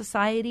power in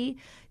society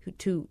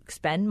to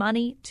spend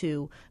money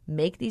to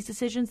make these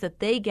decisions, that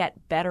they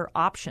get better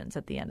options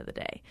at the end of the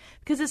day.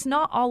 Because it's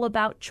not all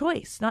about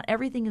choice. Not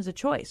everything is a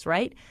choice,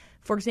 right?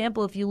 For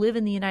example, if you live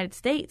in the United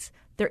States,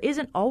 there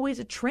isn't always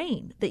a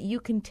train that you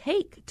can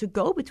take to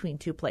go between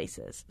two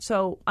places.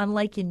 So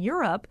unlike in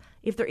Europe,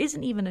 if there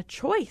isn't even a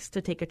choice to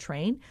take a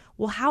train,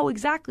 well, how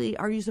exactly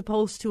are you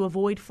supposed to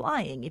avoid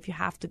flying if you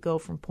have to go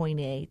from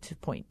point A to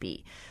point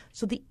B?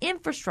 So the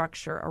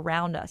infrastructure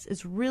around us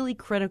is really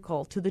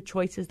critical to the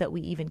choices that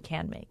we even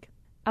can make.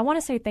 I want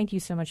to say thank you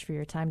so much for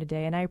your time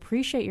today, and I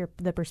appreciate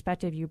the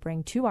perspective you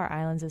bring to our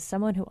islands as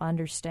someone who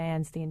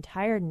understands the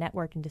entire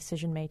network and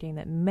decision-making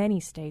that many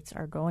states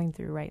are going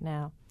through right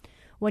now.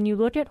 When you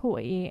look at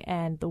Hawaii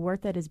and the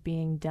work that is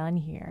being done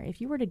here, if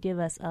you were to give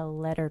us a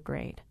letter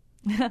grade,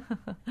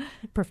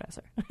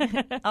 Professor.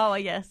 Oh,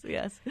 yes.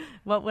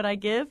 What would I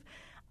give?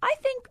 I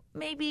think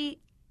maybe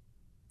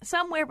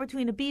somewhere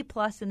between a B+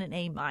 and an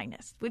A-,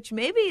 which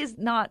maybe is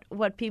not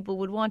what people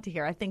would want to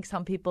hear. I think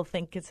some people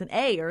think it's an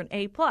A or an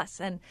A+,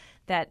 and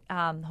that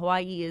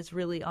Hawaii is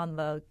really on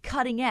the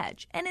cutting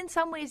edge. And in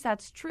some ways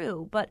that's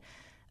true, but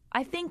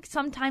I think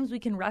sometimes we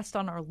can rest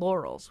on our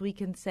laurels. We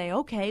can say,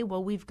 okay,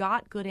 well, we've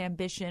got good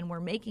ambition,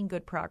 we're making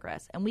good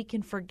progress, and we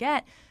can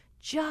forget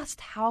just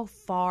how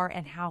far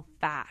and how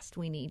fast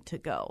we need to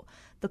go.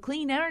 The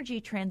clean energy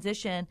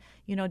transition,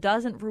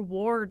 doesn't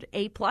reward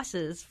A+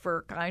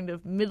 for kind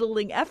of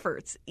middling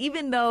efforts,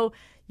 even though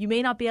you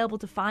may not be able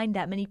to find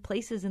that many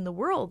places in the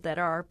world that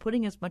are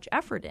putting as much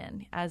effort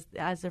in as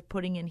they're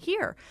putting in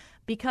here,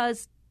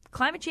 because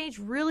climate change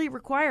really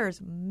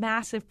requires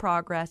massive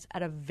progress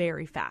at a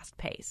very fast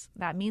pace.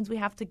 That means we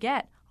have to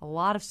get a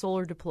lot of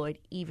solar deployed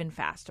even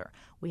faster.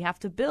 We have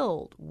to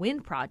build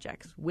wind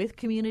projects with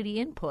community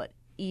input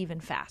even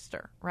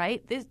faster,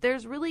 right?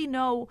 There's really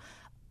no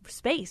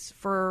space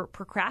for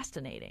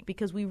procrastinating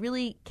because we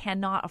really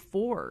cannot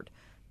afford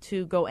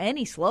to go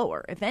any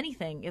slower. If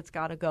anything, it's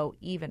got to go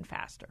even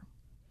faster.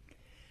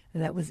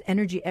 That was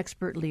energy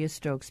expert Leah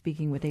Stokes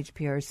speaking with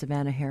HPR's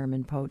Savannah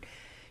Harriman-Pote.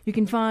 You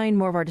can find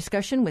more of our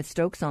discussion with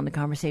Stokes on the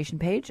conversation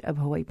page of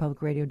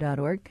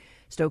hawaiipublicradio.org.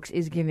 Stokes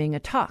is giving a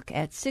talk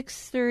at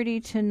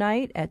 6:30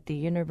 tonight at the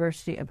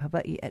University of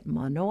Hawaii at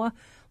Manoa.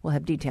 We'll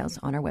have details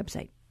on our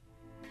website.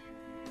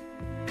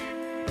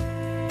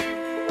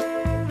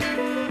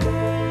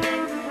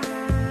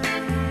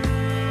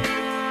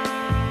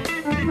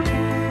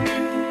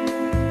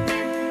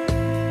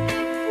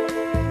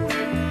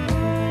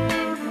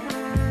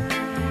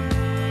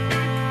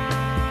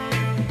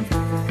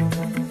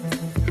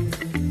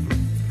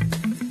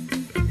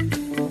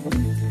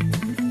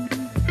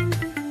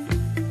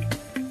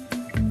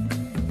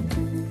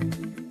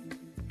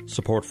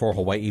 Support for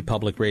Hawaii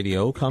Public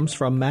Radio comes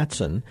from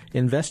Matson,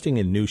 investing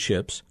in new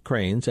ships,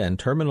 cranes, and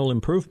terminal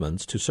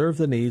improvements to serve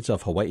the needs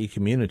of Hawaii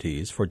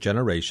communities for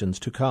generations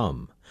to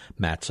come.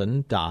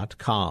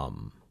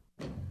 Matson.com.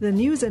 The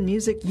news and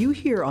music you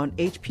hear on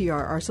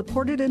HPR are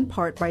supported in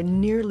part by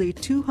nearly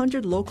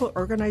 200 local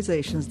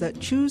organizations that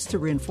choose to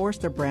reinforce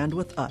their brand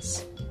with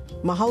us.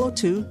 Mahalo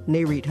to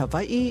NAREIT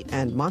Hawaii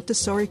and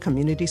Montessori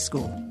Community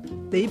School.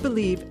 They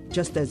believe,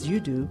 just as you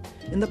do,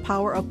 in the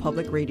power of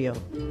public radio.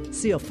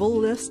 See a full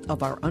list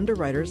of our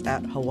underwriters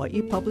at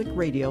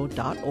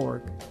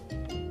hawaiipublicradio.org.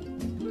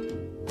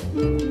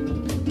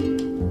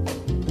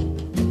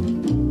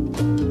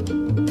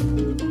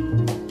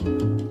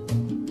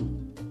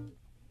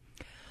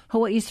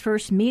 Hawaii's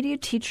first Media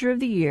Teacher of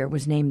the Year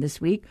was named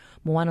this week.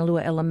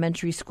 Moanalua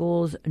Elementary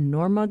School's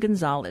Norma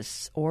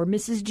Gonzalez, or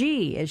Mrs.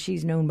 G, as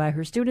she's known by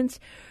her students,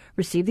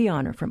 received the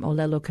honor from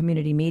Olelo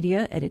Community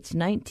Media at its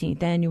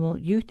 19th Annual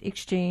Youth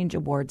Exchange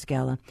Awards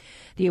Gala.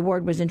 The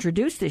award was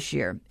introduced this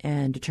year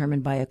and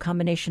determined by a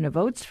combination of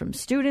votes from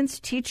students,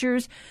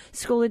 teachers,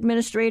 school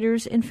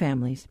administrators, and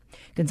families.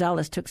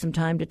 Gonzalez took some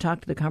time to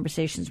talk to the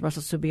Conversation's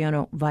Russell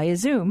Subiano via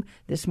Zoom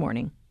this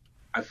morning.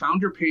 I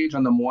found your page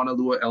on the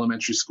Moanalua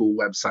Elementary School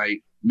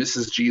website,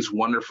 Mrs. G's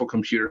wonderful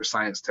computer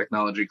science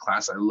technology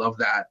class. I love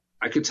that.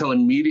 I could tell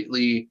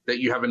immediately that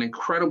you have an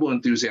incredible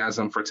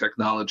enthusiasm for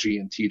technology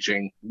and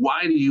teaching.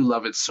 Why do you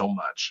love it so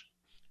much?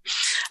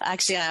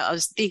 Actually, I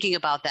was thinking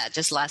about that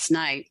just last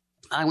night.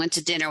 I went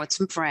to dinner with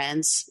some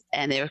friends,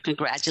 and they were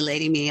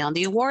congratulating me on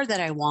the award that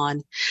I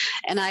won.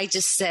 And I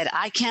just said,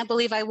 I can't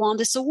believe I won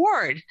this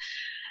award.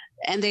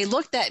 And they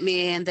looked at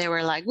me and they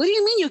were like, what do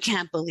you mean you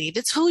can't believe?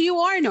 It's who you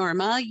are,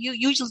 Norma.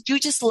 You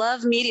just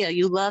love media.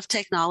 You love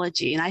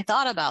technology. And I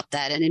thought about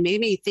that, and it made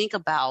me think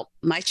about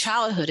my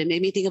childhood. It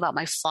made me think about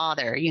my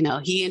father.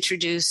 He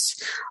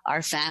introduced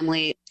our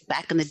family.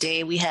 Back in the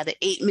day, we had an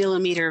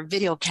 8mm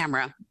video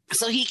camera.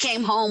 So he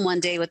came home one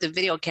day with a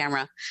video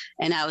camera,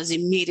 and I was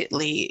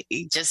immediately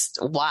just,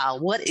 wow,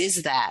 what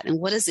is that?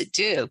 And what does it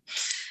do?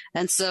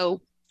 And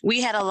so we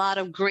had a lot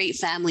of great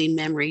family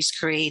memories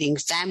creating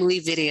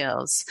family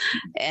videos.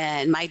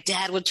 And my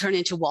dad would turn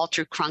into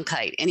Walter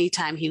Cronkite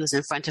anytime he was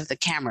in front of the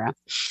camera.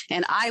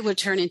 And I would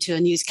turn into a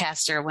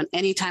newscaster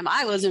anytime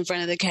I was in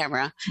front of the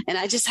camera. And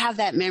I just have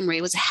that memory.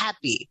 It was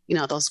happy,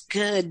 those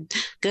good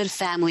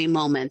family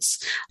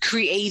moments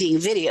creating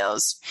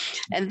videos.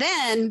 And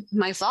then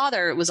my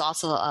father was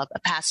also a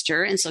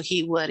pastor. And so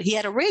he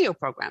had a radio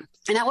program,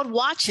 and I would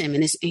watch him,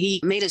 and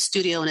he made a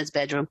studio in his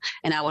bedroom,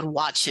 and I would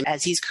watch him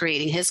as he's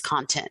creating his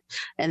content. content.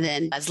 And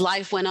then as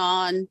life went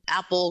on,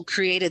 Apple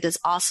created this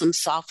awesome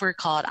software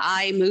called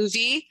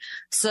iMovie.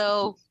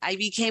 So I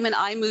became an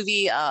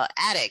iMovie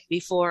addict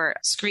before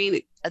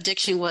screen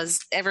addiction was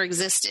ever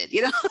existed,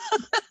 you know.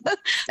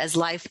 As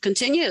life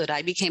continued,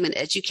 I became an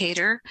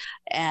educator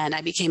and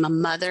I became a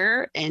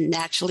mother and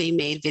naturally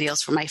made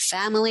videos for my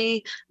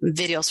family,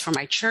 videos for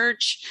my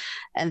church.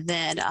 And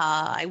then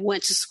I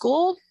went to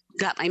school,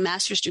 got my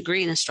master's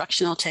degree in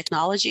instructional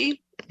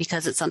technology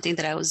because it's something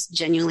that I was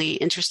genuinely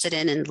interested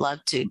in and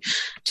loved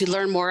to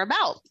learn more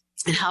about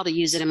and how to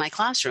use it in my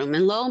classroom.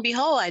 And lo and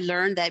behold, I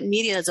learned that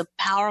media is a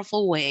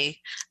powerful way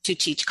to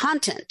teach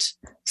content.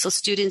 So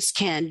students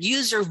can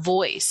use their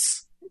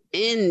voice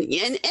in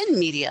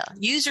media,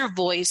 use your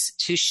voice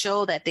to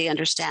show that they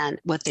understand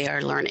what they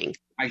are learning.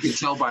 I can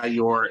tell by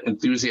your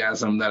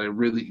enthusiasm that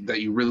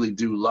you really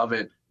do love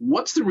it.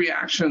 What's the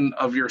reaction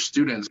of your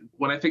students?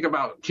 When I think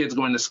about kids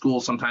going to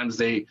school, sometimes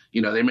they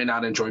may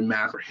not enjoy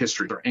math or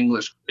history or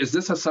English. Is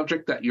this a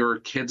subject that your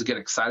kids get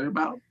excited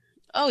about?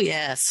 Oh,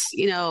 yes.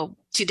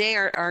 Today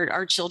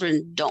our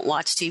children don't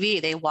watch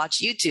TV. They watch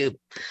YouTube.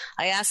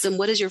 I ask them,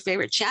 what is your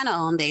favorite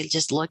channel? And they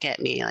just look at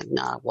me like,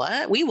 nah,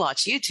 what? We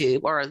watch YouTube.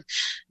 Or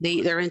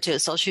they're into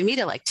social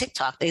media like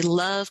TikTok. They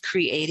love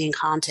creating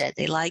content.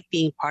 They like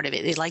being part of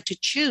it. They like to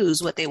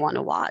choose what they want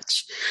to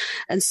watch.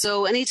 And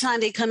so anytime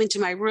they come into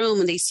my room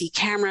and they see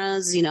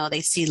cameras,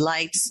 they see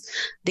lights,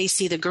 they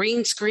see the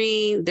green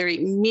screen, they're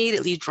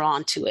immediately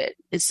drawn to it.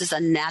 It's just a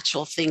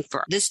natural thing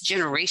for this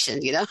generation,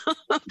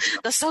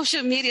 the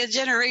social media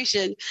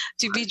generation,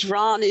 to be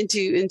drawn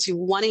into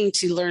wanting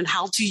to learn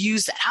how to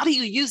use that. How do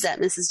you use that,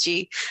 Mrs.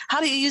 G? How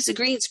do you use the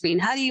green screen?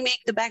 How do you make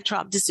the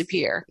backdrop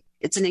disappear?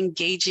 It's an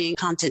engaging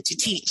content to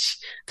teach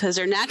because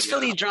they're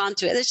naturally drawn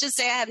to it. Let's just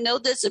say I have no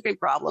discipline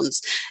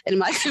problems in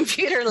my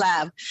computer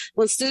lab.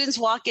 When students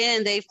walk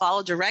in, they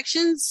follow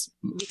directions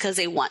because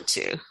they want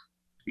to.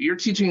 You're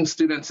teaching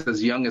students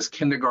as young as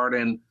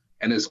kindergarten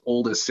and as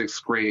old as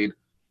sixth grade.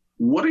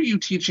 What are you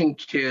teaching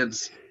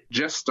kids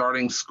just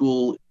starting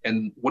school,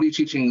 and what are you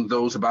teaching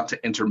those about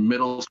to enter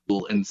middle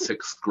school in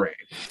sixth grade?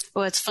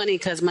 Well, it's funny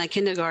because my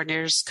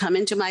kindergartners come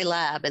into my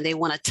lab and they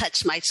want to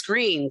touch my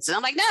screens. And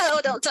I'm like, no,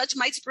 don't touch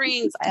my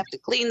screens. I have to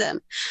clean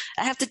them.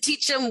 I have to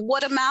teach them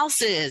what a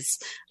mouse is.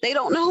 They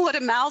don't know what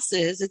a mouse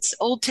is. It's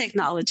old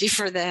technology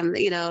for them.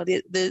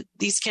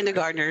 These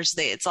kindergartners,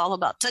 it's all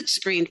about touch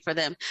screen for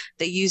them.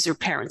 They use their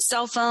parents'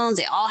 cell phones.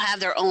 They all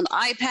have their own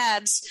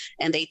iPads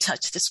and they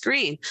touch the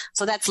screen.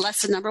 So that's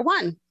lesson number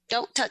 1.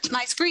 Don't touch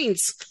my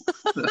screens.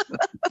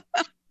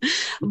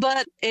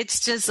 But it's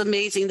just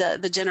amazing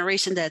the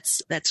generation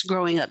that's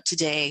growing up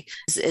today.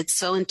 It's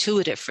so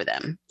intuitive for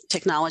them.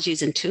 Technology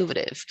is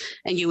intuitive.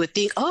 And you would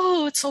think,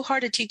 oh, it's so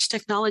hard to teach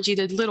technology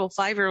to little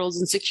 5-year-olds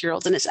and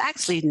 6-year-olds. And it's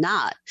actually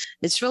not.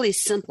 It's really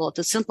simple. It's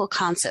a simple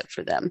concept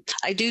for them.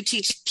 I do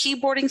teach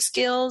keyboarding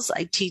skills.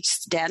 I teach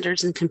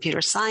standards in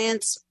computer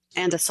science.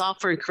 And the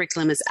software and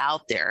curriculum is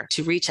out there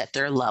to reach at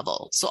their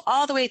level. So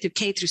all the way through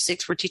K through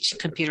 6, we're teaching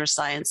computer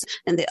science.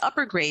 In the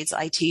upper grades,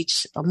 I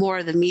teach more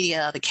of the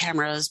media, the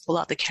cameras, pull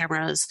out the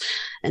cameras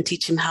and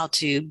teach them how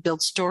to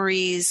build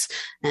stories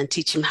and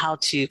teach them how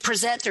to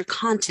present their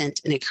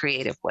content in a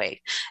creative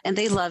way. And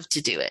they love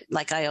to do it.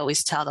 Like I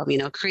always tell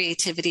them,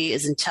 creativity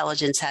is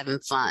intelligence having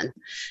fun,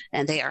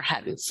 and they are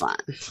having fun.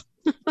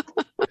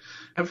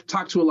 I've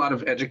talked to a lot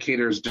of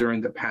educators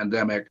during the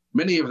pandemic.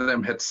 Many of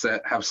them have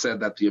said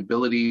that the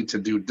ability to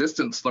do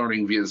distance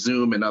learning via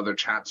Zoom and other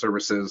chat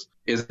services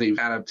is the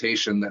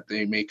adaptation that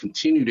they may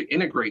continue to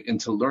integrate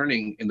into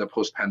learning in the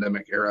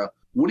post-pandemic era.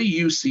 What do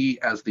you see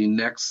as the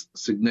next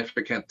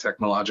significant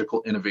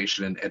technological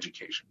innovation in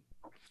education?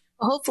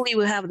 Hopefully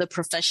we'll have the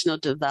professional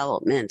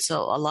development.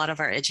 So a lot of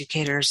our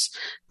educators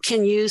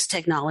can use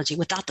technology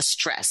without the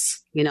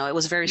stress. It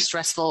was very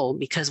stressful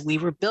because we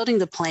were building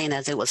the plane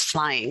as it was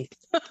flying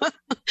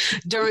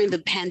during the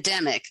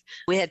pandemic.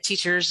 We had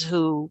teachers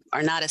who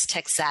are not as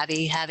tech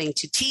savvy having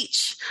to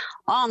teach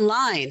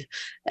online.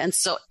 And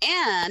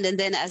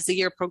then as the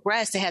year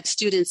progressed, they had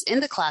students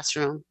in the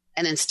classroom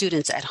and then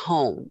students at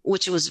home,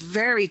 which was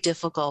very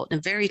difficult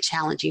and very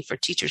challenging for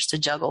teachers to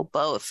juggle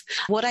both.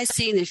 What I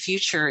see in the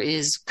future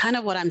is kind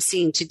of what I'm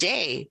seeing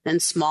today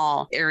in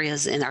small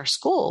areas in our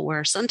school,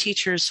 where some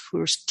teachers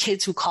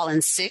kids who call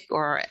in sick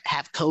or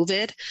have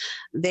COVID,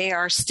 they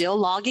are still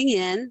logging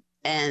in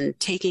and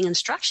taking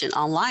instruction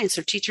online.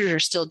 So teachers are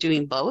still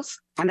doing both.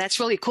 And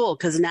that's really cool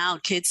because now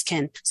kids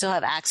can still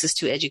have access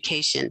to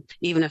education,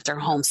 even if they're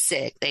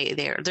homesick.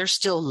 They're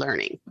still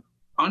learning.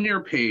 On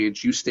your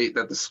page, you state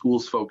that the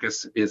school's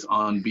focus is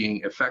on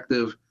being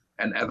effective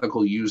and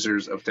ethical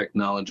users of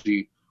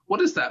technology. What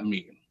does that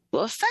mean?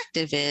 Well,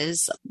 effective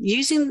is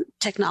using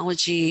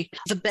technology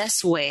the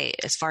best way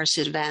as far as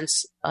to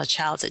advance a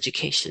child's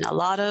education. A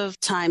lot of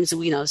times,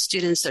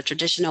 students, the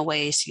traditional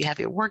ways, you have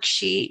your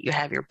worksheet, you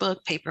have your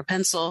book, paper,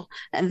 pencil,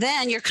 and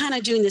then you're kind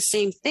of doing the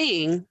same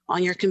thing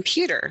on your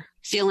computer,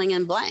 filling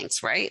in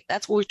blanks, right?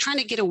 That's what we're trying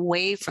to get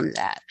away from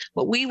that.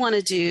 What we want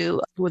to do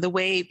with the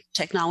way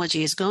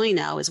technology is going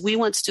now is we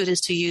want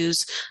students to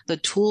use the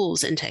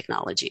tools in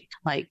technology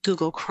like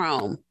Google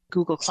Chrome,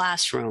 Google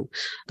Classroom,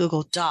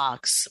 Google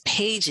Docs,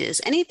 Pages,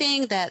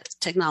 anything that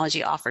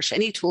technology offers,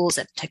 any tools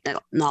that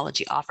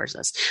technology offers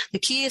us. The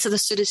key is for the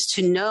students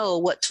to know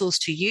what tools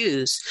to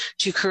use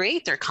to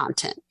create their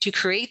content, to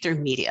create their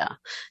media.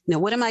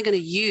 What am I going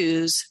to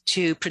use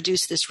to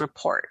produce this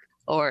report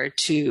or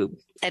to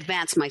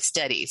advance my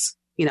studies?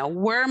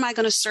 Where am I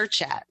going to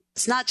search at?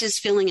 It's not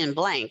just filling in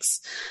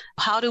blanks.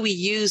 How do we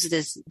use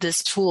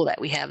this tool that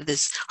we have,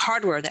 this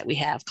hardware that we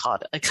have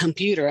called a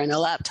computer and a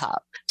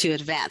laptop to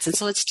advance? And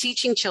so it's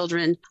teaching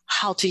children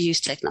how to use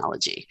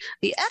technology.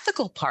 The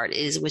ethical part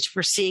is, which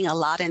we're seeing a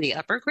lot in the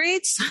upper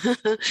grades,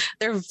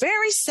 they're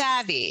very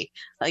savvy.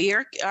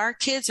 Our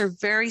kids are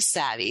very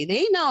savvy.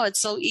 They know it's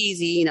so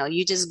easy.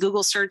 You just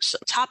Google search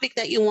a topic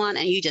that you want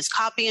and you just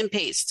copy and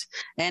paste.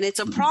 And it's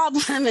a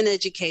problem in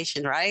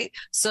education, right?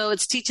 So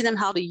it's teaching them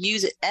how to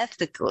use it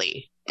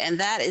ethically.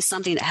 And that is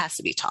something that has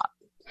to be taught.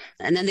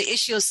 And then the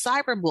issue of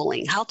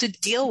cyberbullying, how to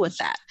deal with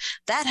that.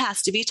 That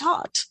has to be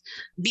taught.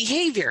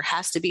 Behavior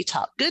has to be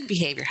taught. Good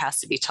behavior has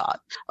to be taught.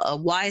 A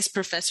wise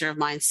professor of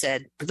mine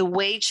said, the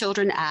way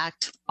children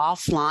act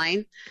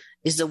offline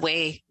is the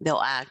way they'll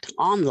act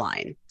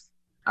online.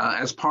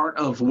 As part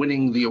of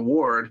winning the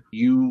award,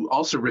 you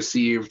also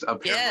received a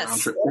pair of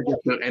round-trip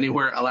tickets to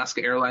anywhere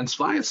Alaska Airlines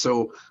flies.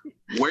 So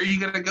where are you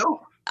going to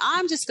go?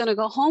 I'm just going to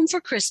go home for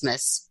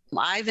Christmas.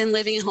 I've been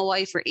living in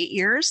Hawaii for 8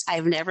 years.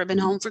 I've never been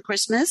home for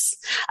Christmas.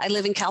 I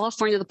live in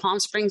California, the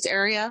Palm Springs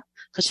area,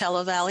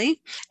 Coachella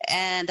Valley,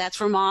 and that's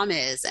where Mom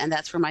is, and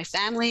that's where my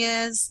family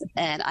is,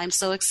 and I'm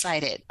so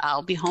excited.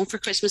 I'll be home for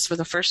Christmas for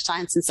the first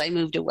time since I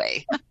moved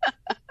away.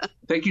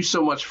 Thank you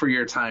so much for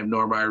your time,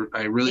 Norma.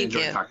 I really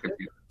enjoyed talking to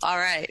you. All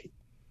right.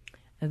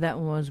 That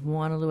was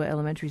Wanalua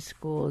Elementary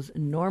School's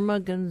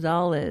Norma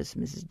Gonzalez,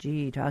 Mrs.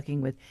 G,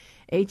 talking with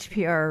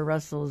HPR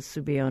Russell's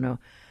Subiono.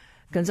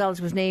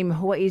 Gonzalez was named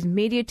Hawaii's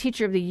Media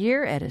Teacher of the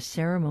Year at a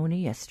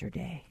ceremony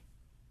yesterday.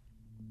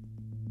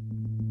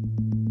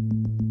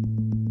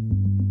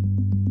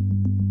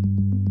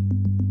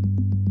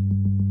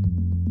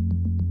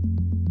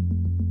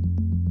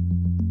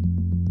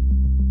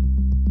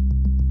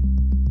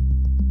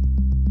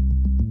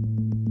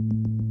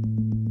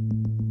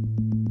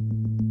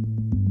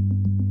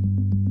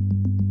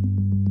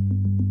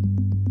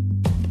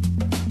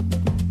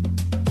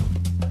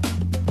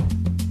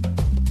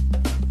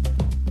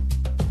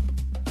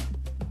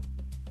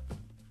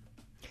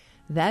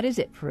 That is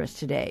it for us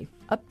today.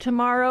 Up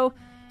tomorrow,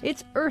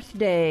 it's Earth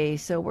Day,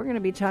 so we're going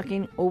to be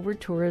talking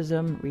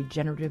over-tourism,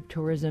 regenerative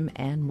tourism,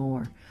 and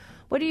more.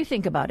 What do you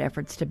think about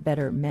efforts to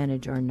better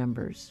manage our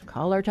numbers?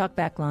 Call our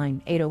talkback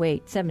line,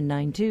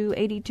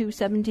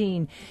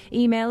 808-792-8217.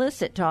 Email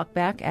us at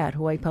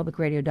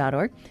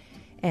talkback@hawaiipublicradio.org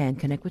and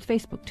connect with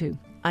Facebook, too.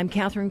 I'm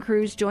Catherine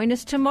Cruz. Join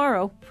us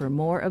tomorrow for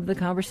more of the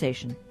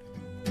conversation.